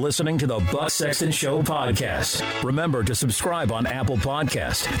 Thanks for listening to the Buck Sexton Show podcast. Remember to subscribe on Apple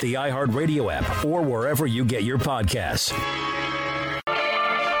Podcast, the iHeart Radio app, or wherever you get your podcasts.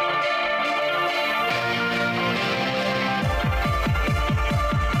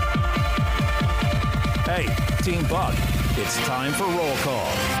 Hey, Team Buck, it's time for roll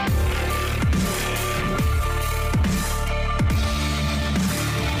call.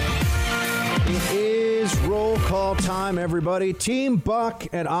 It is roll call time, everybody. Team Buck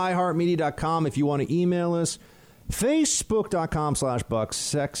at iHeartMedia.com if you want to email us. Facebook.com/Buck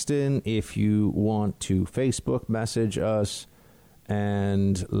Sexton if you want to Facebook message us.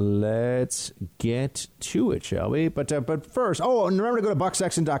 And let's get to it, shall we? But first, and remember to go to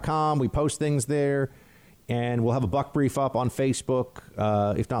BuckSexton.com. We post things there. And we'll have a Buck Brief up on Facebook,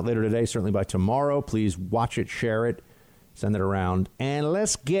 if not later today, certainly by tomorrow. Please watch it, share it, send it around. And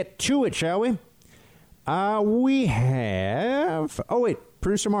let's get to it, shall we? We have... Oh, wait.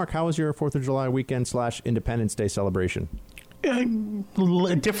 Producer Mark, how was your 4th of July weekend / Independence Day celebration?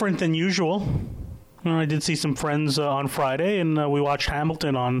 Different than usual. I did see some friends on Friday, and we watched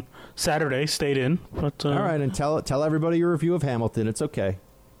Hamilton on Saturday, stayed in. But all right, and tell everybody your review of Hamilton. It's okay.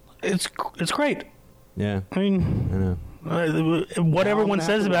 It's great. Yeah. I mean, I know. What everyone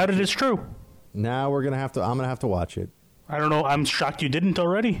says about it is true. Now I'm going to have to watch it. I don't know. I'm shocked you didn't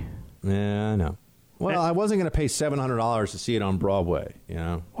already. Yeah, I know. Well, I wasn't going to pay $700 to see it on Broadway, you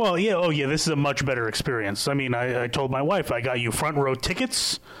know? Well, yeah. Oh, yeah. This is a much better experience. I mean, I told my wife, I got you front row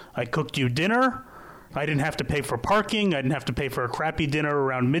tickets. I cooked you dinner. I didn't have to pay for parking. I didn't have to pay for a crappy dinner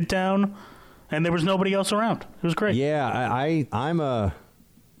around Midtown. And there was nobody else around. It was great. Yeah, I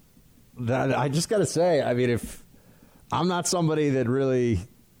just got to say, I mean, if I'm not somebody that really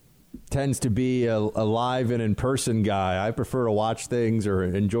tends to be a live and in-person guy, I prefer to watch things or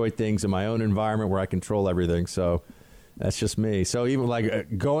enjoy things in my own environment where I control everything. So that's just me. So even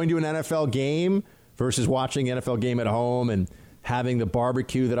like going to an NFL game versus watching an NFL game at home and having the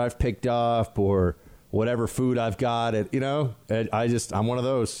barbecue that I've picked up or whatever food I've got, I'm one of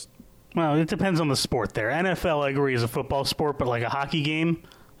those. Well, it depends on the sport there. NFL, I agree, is a football sport, but like a hockey game,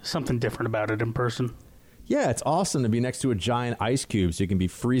 something different about it in person. Yeah, it's awesome to be next to a giant ice cube so you can be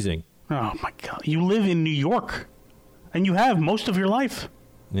freezing. Oh, my God. You live in New York, and you have most of your life.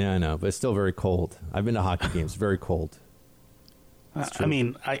 Yeah, I know, but it's still very cold. I've been to hockey games. Very cold. I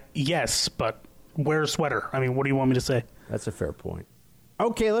mean, yes, but wear a sweater. I mean, what do you want me to say? That's a fair point.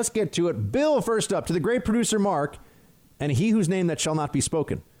 Okay, let's get to it. Bill, first up, to the great producer Mark, and he whose name that shall not be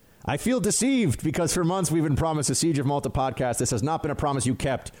spoken. I feel deceived because for months we've been promised a Siege of Malta podcast. This has not been a promise you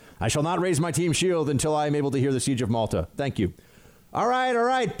kept. I shall not raise my team shield until I am able to hear the Siege of Malta. Thank you. All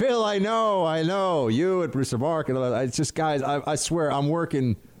right, Bill, I know. You and Producer Mark. And it's just, guys, I swear I'm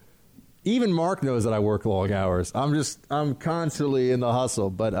working. Even Mark knows that I work long hours. I'm constantly in the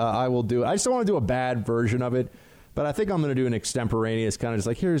hustle, but I will do it. I just don't want to do a bad version of it. But I think I'm going to do an extemporaneous kind of just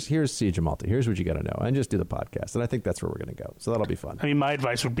like, here's Siege of Malta. Here's what you got to know. And just do the podcast. And I think that's where we're going to go. So that'll be fun. I mean, my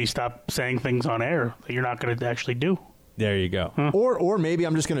advice would be stop saying things on air that you're not going to actually do. There you go. Or maybe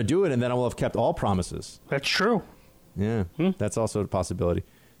I'm just going to do it and then I will have kept all promises. That's true. Yeah, that's also a possibility.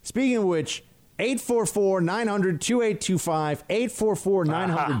 Speaking of which, 844-900-2825,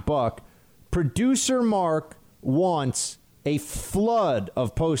 844-900-BUCK. Producer Mark wants a flood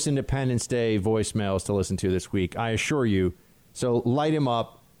of post-Independence Day voicemails to listen to this week, I assure you. So light him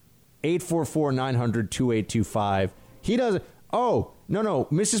up, 844-900-2825. He does. Oh, no.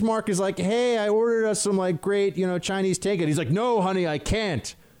 Mrs. Mark is like, hey, I ordered us some like great, Chinese takeout. He's like, no, honey, I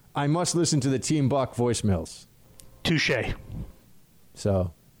can't. I must listen to the Team Buck voicemails. Touché.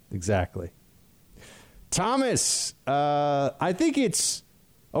 So, exactly. Thomas, I think it's...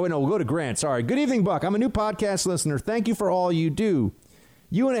 Oh, no, we'll go to Grant. Sorry. Good evening, Buck. I'm a new podcast listener. Thank you for all you do.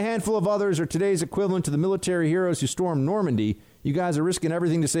 You and a handful of others are today's equivalent to the military heroes who stormed Normandy. You guys are risking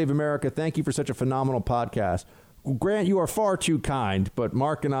everything to save America. Thank you for such a phenomenal podcast. Grant, you are far too kind, but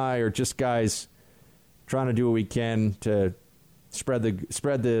Mark and I are just guys trying to do what we can to spread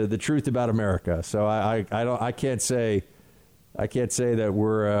the truth about America. So I can't say that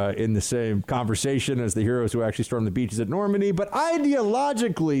we're in the same conversation as the heroes who actually stormed the beaches at Normandy, but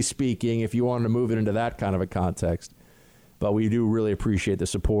ideologically speaking, if you wanted to move it into that kind of a context. But we do really appreciate the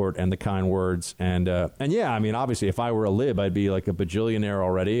support and the kind words. And yeah, I mean, obviously, if I were a lib, I'd be like a bajillionaire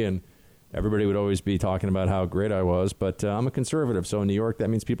already, and everybody would always be talking about how great I was. But I'm a conservative, so in New York, that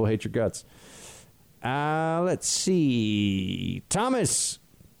means people hate your guts. Let's see. Thomas,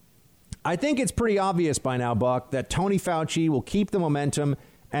 I think it's pretty obvious by now, Buck, that Tony Fauci will keep the momentum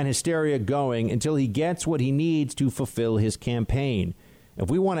and hysteria going until he gets what he needs to fulfill his campaign. If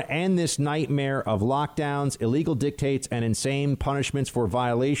we want to end this nightmare of lockdowns, illegal dictates, and insane punishments for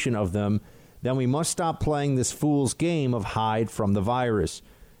violation of them, then we must stop playing this fool's game of hide from the virus.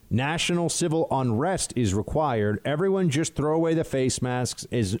 National civil unrest is required. Everyone just throw away the face masks,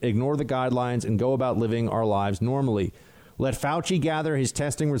 ignore the guidelines, and go about living our lives normally. Let Fauci gather his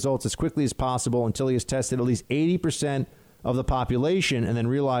testing results as quickly as possible until he has tested at least 80% of the population and then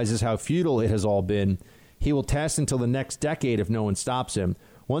realizes how futile it has all been. He will test until the next decade if no one stops him.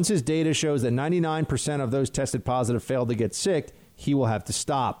 Once his data shows that 99% of those tested positive failed to get sick, he will have to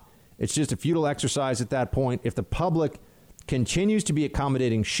stop. It's just a futile exercise at that point. If the public continues to be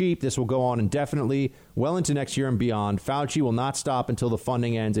accommodating sheep, this will go on indefinitely, well into next year and beyond. Fauci will not stop until the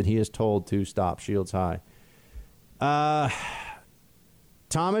funding ends and he is told to stop. Shields high.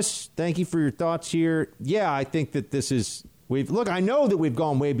 Thomas, thank you for your thoughts here. Yeah, I think that this is I know that we've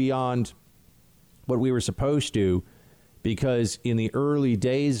gone way beyond what we were supposed to, because in the early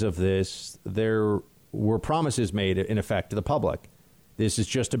days of this, there were promises made in effect to the public. This is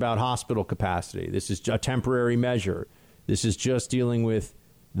just about hospital capacity. This is a temporary measure. This is just dealing with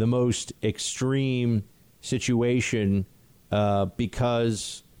the most extreme situation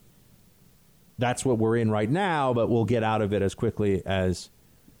because that's what we're in right now, but we'll get out of it as quickly as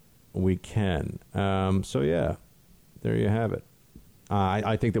we can. So, yeah, there you have it.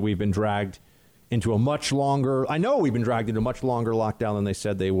 I think that we've been dragged into a much longer lockdown than they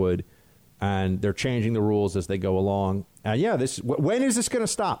said they would. And they're changing the rules as they go along. And, when is this going to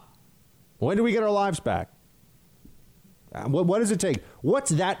stop? When do we get our lives back? What does it take?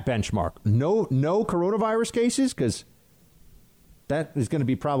 What's that benchmark? No coronavirus cases? Because that is going to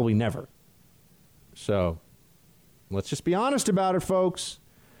be probably never. So let's just be honest about it, folks.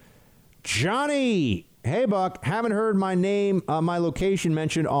 Johnny, hey, Buck, haven't heard my name, my location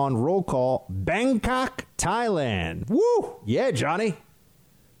mentioned on roll call. Bangkok, Thailand. Woo! Yeah, Johnny.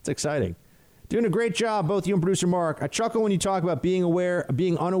 It's exciting. Doing a great job, both you and producer Mark. I chuckle when you talk about being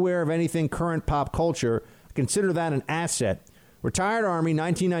unaware of anything current pop culture. I consider that an asset. Retired Army,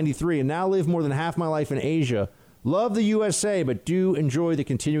 1993, and now live more than half my life in Asia. Love the USA, but do enjoy the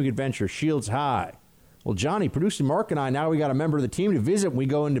continuing adventure. Shields high. Well, Johnny, producer Mark and I, now we got a member of the team to visit when we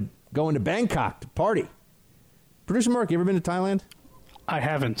go into Bangkok to party. Producer Mark, you ever been to Thailand? I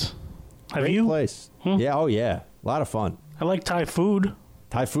haven't. Have Great you? Place. Yeah, oh yeah. A lot of fun. I like Thai food.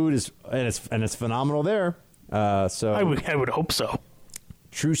 Thai food is it's phenomenal there. So I would hope so.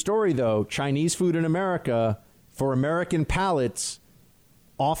 True story, though. Chinese food in America, for American palates,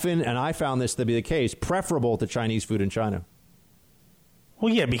 often, and I found this to be the case, preferable to Chinese food in China.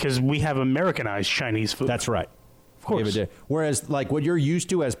 Well, yeah, because we have Americanized Chinese food. That's right. Of course. Whereas, like, what you're used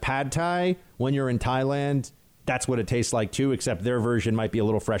to as pad thai when you're in Thailand, that's what it tastes like, too, except their version might be a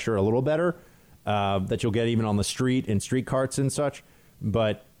little fresher, a little better, that you'll get even on the street, in street carts and such.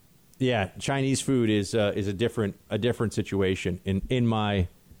 But, yeah, Chinese food is a different situation, in my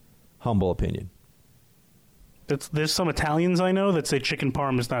humble opinion. There's some Italians I know that say chicken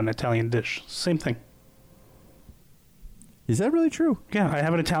parm is not an Italian dish. Same thing. Is that really true? Yeah, I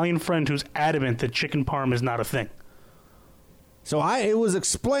have an Italian friend who's adamant that chicken parm is not a thing. So it was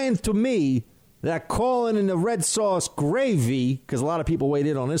explained to me that calling in the red sauce gravy, because a lot of people weighed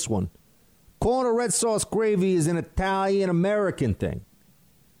in on this one, calling a red sauce gravy is an Italian-American thing.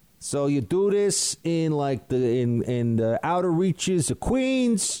 So you do this in the outer reaches of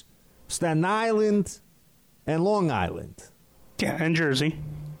Queens, Staten Island, and Long Island. Yeah, and Jersey.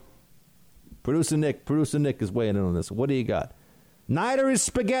 Producer Nick is weighing in on this. What do you got? Neither is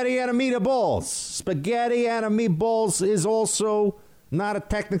spaghetti and meatballs. Spaghetti and meatballs is also not a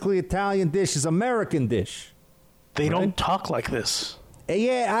technically Italian dish. It's an American dish. They don't talk like this.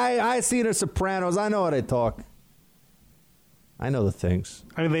 Yeah, I see the Sopranos. I know how they talk. I know the things.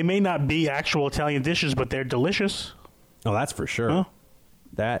 I mean, they may not be actual Italian dishes, but they're delicious. Oh, that's for sure. Huh?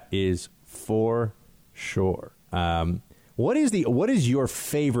 That is for sure. What is your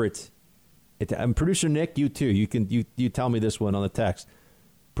favorite? Producer Nick, you too. You tell me this one on the text.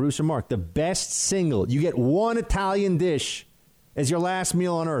 Producer Mark, the best single. You get one Italian dish as your last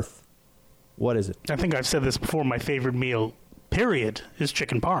meal on earth. What is it? I think I've said this before. My favorite meal, period, is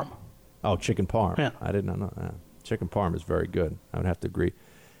chicken parm. Oh, chicken parm. Yeah. I did not know that. Chicken parm is very good. I would have to agree.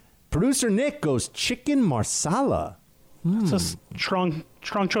 Producer Nick goes chicken marsala. That's a strong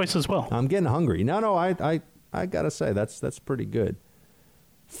choice as well. I'm getting hungry. No, I gotta say that's pretty good.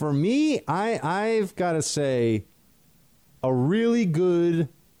 For me, I've got to say a really good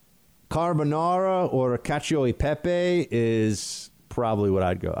carbonara or a cacio e pepe is probably what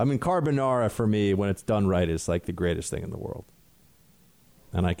I'd go. I mean, carbonara for me, when it's done right, is like the greatest thing in the world.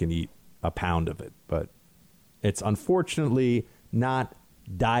 And I can eat a pound of it. But it's unfortunately not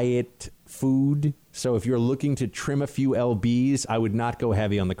diet food. So if you're looking to trim a few lbs, I would not go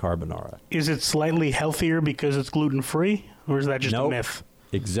heavy on the carbonara. Is it slightly healthier because it's gluten-free, or is that just a myth?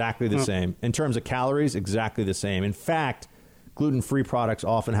 Exactly the same. In terms of calories, exactly the same. In fact, gluten-free products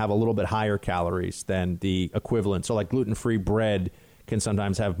often have a little bit higher calories than the equivalent. So like gluten-free bread can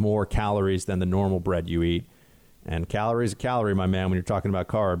sometimes have more calories than the normal bread you eat. And calorie is a calorie, my man, when you're talking about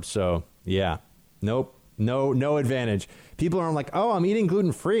carbs. So, yeah. Nope. No advantage. People aren't like, oh, I'm eating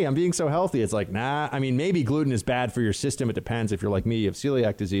gluten-free. I'm being so healthy. It's like, nah. I mean, maybe gluten is bad for your system. It depends if you're like me, you have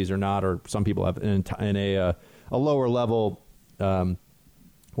celiac disease or not, or some people have in a lower level,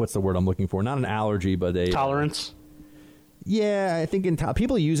 what's the word I'm looking for? Not an allergy, but a... Tolerance? Yeah, I think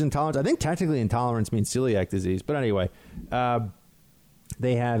people use intolerance. I think technically intolerance means celiac disease. But anyway,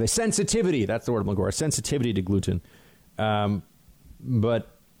 they have a sensitivity. That's the word I'm looking for. A sensitivity to gluten.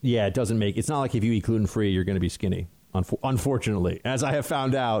 But... yeah, it's not like if you eat gluten-free, you're going to be skinny, unfortunately. As I have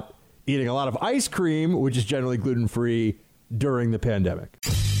found out, eating a lot of ice cream, which is generally gluten-free, during the pandemic.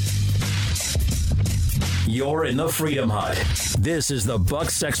 You're in the Freedom Hut. This is the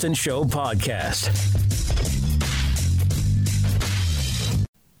Buck Sexton Show podcast.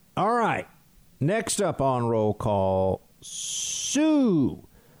 All right. Next up on roll call, Sue.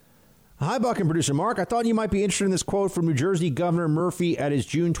 Hi, Buck and producer Mark. I thought you might be interested in this quote from New Jersey Governor Murphy at his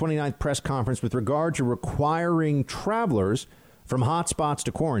June 29th press conference with regard to requiring travelers from hotspots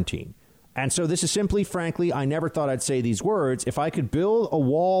to quarantine. And so this is simply, frankly, I never thought I'd say these words. If I could build a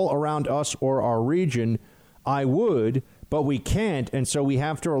wall around us or our region, I would, but we can't. And so we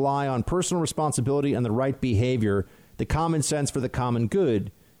have to rely on personal responsibility and the right behavior, the common sense for the common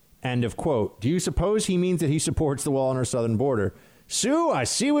good. End of quote. Do you suppose he means that he supports the wall on our southern border? Sue, I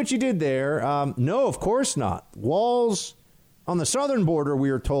see what you did there. No, of course not. Walls on the southern border, we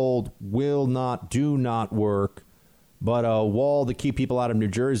are told, do not work. But a wall to keep people out of New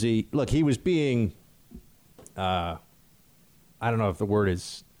Jersey. Look, he was being, I don't know if the word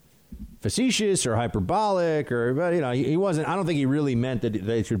is facetious or hyperbolic, but he wasn't. I don't think he really meant that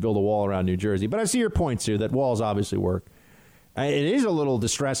they should build a wall around New Jersey. But I see your point, Sue, that walls obviously work. It is a little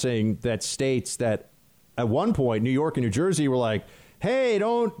distressing that states that at one point, New York and New Jersey were like, hey,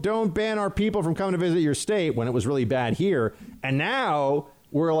 don't ban our people from coming to visit your state when it was really bad here. And now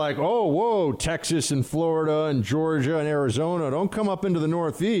we're like, oh, whoa, Texas and Florida and Georgia and Arizona, don't come up into the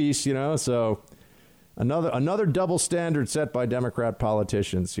Northeast, So another double standard set by Democrat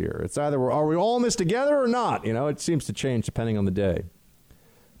politicians here. It's either are we all in this together or not? It seems to change depending on the day.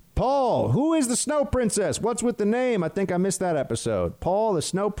 Paul, who is the Snow Princess? What's with the name? I think I missed that episode. Paul, the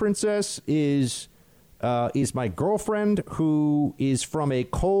Snow Princess is my girlfriend who is from a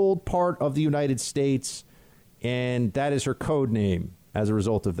cold part of the United States, and that is her code name as a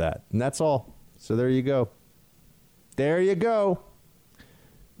result of that. And that's all. So there you go. There you go.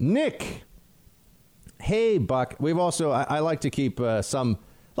 Nick. Hey, Buck. We've also I like to keep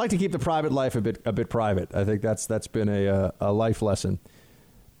the private life a bit private. I think that's been a life lesson.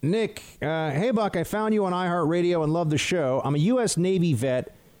 Nick, hey, Buck, I found you on iHeartRadio and love the show. I'm a U.S. Navy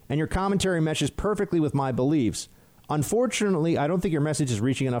vet, and your commentary meshes perfectly with my beliefs. Unfortunately, I don't think your message is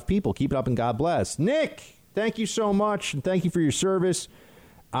reaching enough people. Keep it up and God bless. Nick, thank you so much, and thank you for your service.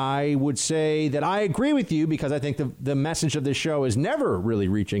 I would say that I agree with you because I think the message of this show is never really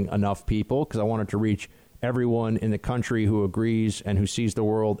reaching enough people because I want it to reach everyone in the country who agrees and who sees the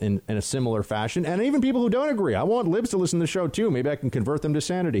world in a similar fashion, and even people who don't agree. I want libs to listen to the show, too. Maybe I can convert them to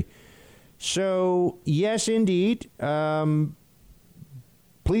sanity. So, yes, indeed.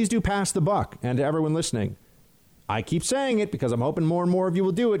 Please do pass the buck. And to everyone listening, I keep saying it because I'm hoping more and more of you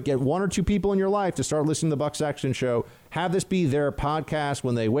will do it. Get one or two people in your life to start listening to the Buck Sexton Show. Have this be their podcast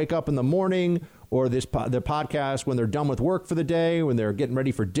when they wake up in the morning, or their podcast when they're done with work for the day, when they're getting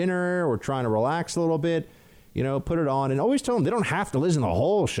ready for dinner or trying to relax a little bit. Put it on and always tell them they don't have to listen to the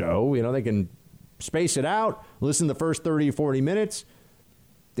whole show. They can space it out, listen to the first 30 or 40 minutes.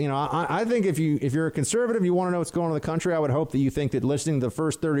 I think if you're a conservative, you want to know what's going on in the country, I would hope that you think that listening to the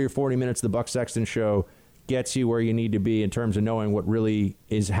first 30 or 40 minutes of the Buck Sexton Show gets you where you need to be in terms of knowing what really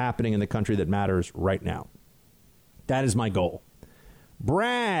is happening in the country that matters right now. That is my goal.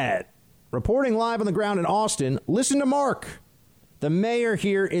 Brad, reporting live on the ground in Austin. Listen to Mark. The mayor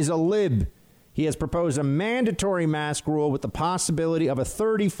here is a lib. He has proposed a mandatory mask rule with the possibility of a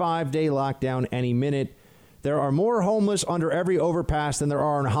 35-day lockdown any minute. There are more homeless under every overpass than there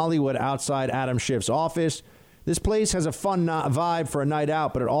are in Hollywood outside Adam Schiff's office. This place has a fun vibe for a night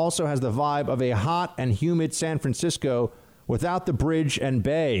out, but it also has the vibe of a hot and humid San Francisco without the bridge and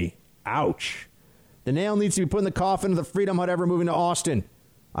bay. Ouch. The nail needs to be put in the coffin of the Freedom Hut ever moving to Austin.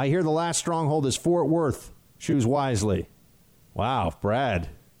 I hear the last stronghold is Fort Worth. Choose wisely. Wow, Brad.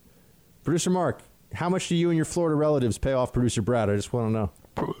 Producer Mark, how much do you and your Florida relatives pay off producer Brad? I just want to know.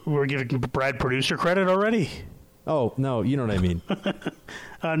 We're giving Brad producer credit already? Oh, no, you know what I mean.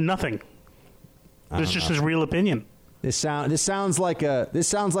 Nothing. This is just his real opinion. This sounds like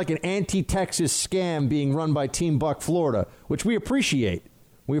an anti-Texas scam being run by Team Buck Florida, which we appreciate.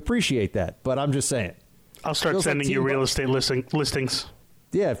 We appreciate that, but I'm just saying. I'll start sending you real estate listings.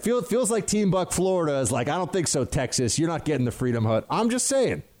 Yeah, it feels like Team Buck Florida is like, I don't think so, Texas. You're not getting the Freedom Hut. I'm just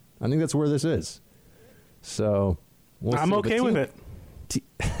saying. I think that's where this is. So I'm okay with it.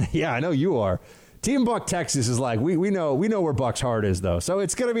 Yeah, I know you are. Team Buck Texas is like, we know where Buck's heart is, though. So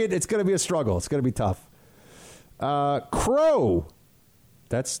it's gonna be a struggle. It's gonna be tough. Crow.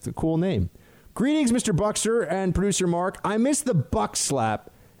 That's the cool name. Greetings, Mr. Buckster and producer Mark. I miss the Buck slap.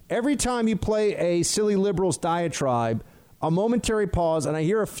 Every time you play a silly liberals diatribe, a momentary pause, and I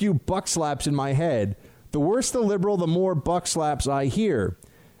hear a few buck slaps in my head. The worse the liberal, the more buck slaps I hear.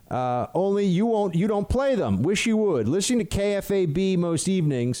 Only you don't play them. Wish you would. Listening to KFAB most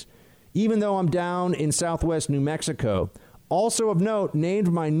evenings, even though I'm down in southwest New Mexico. Also of note,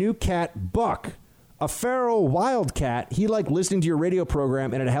 named my new cat Buck. A feral wildcat. He liked listening to your radio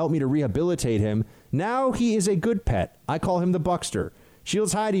program, and it helped me to rehabilitate him. Now he is a good pet. I call him the Buckster.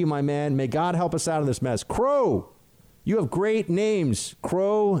 Shields, hi to you, my man. May God help us out of this mess. Crow, you have great names.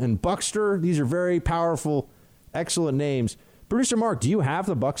 Crow and Buckster. These are very powerful, excellent names. Producer Mark, do you have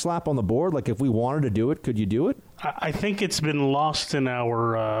the Buck slap on the board? Like, if we wanted to do it, could you do it? I think it's been lost in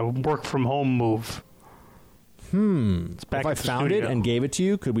our work from home move. It's back if I found it and gave it to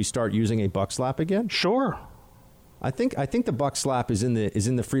you, could we start using a Buck slap again? Sure. I think the Buck slap is in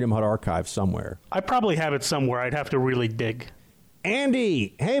the Freedom Hut archive somewhere. I probably have it somewhere. I'd have to really dig.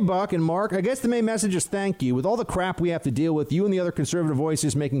 Andy, hey Buck and Mark, I guess the main message is thank you. With all the crap we have to deal with, you and the other conservative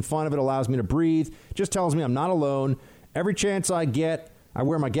voices making fun of it allows me to breathe. Just tells me I'm not alone. Every chance I get, I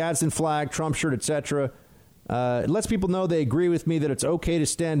wear my Gadsden flag, Trump shirt, etc. It lets people know they agree with me, that it's okay to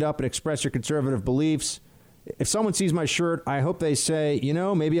stand up and express your conservative beliefs. If someone sees my shirt, I hope they say,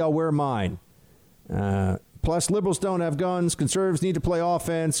 maybe I'll wear mine. Plus, liberals don't have guns. Conservatives need to play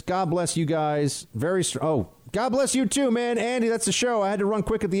offense. God bless you guys. God bless you too, man. Andy, that's the show. I had to run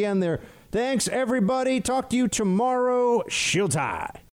quick at the end there. Thanks, everybody. Talk to you tomorrow. Shields high.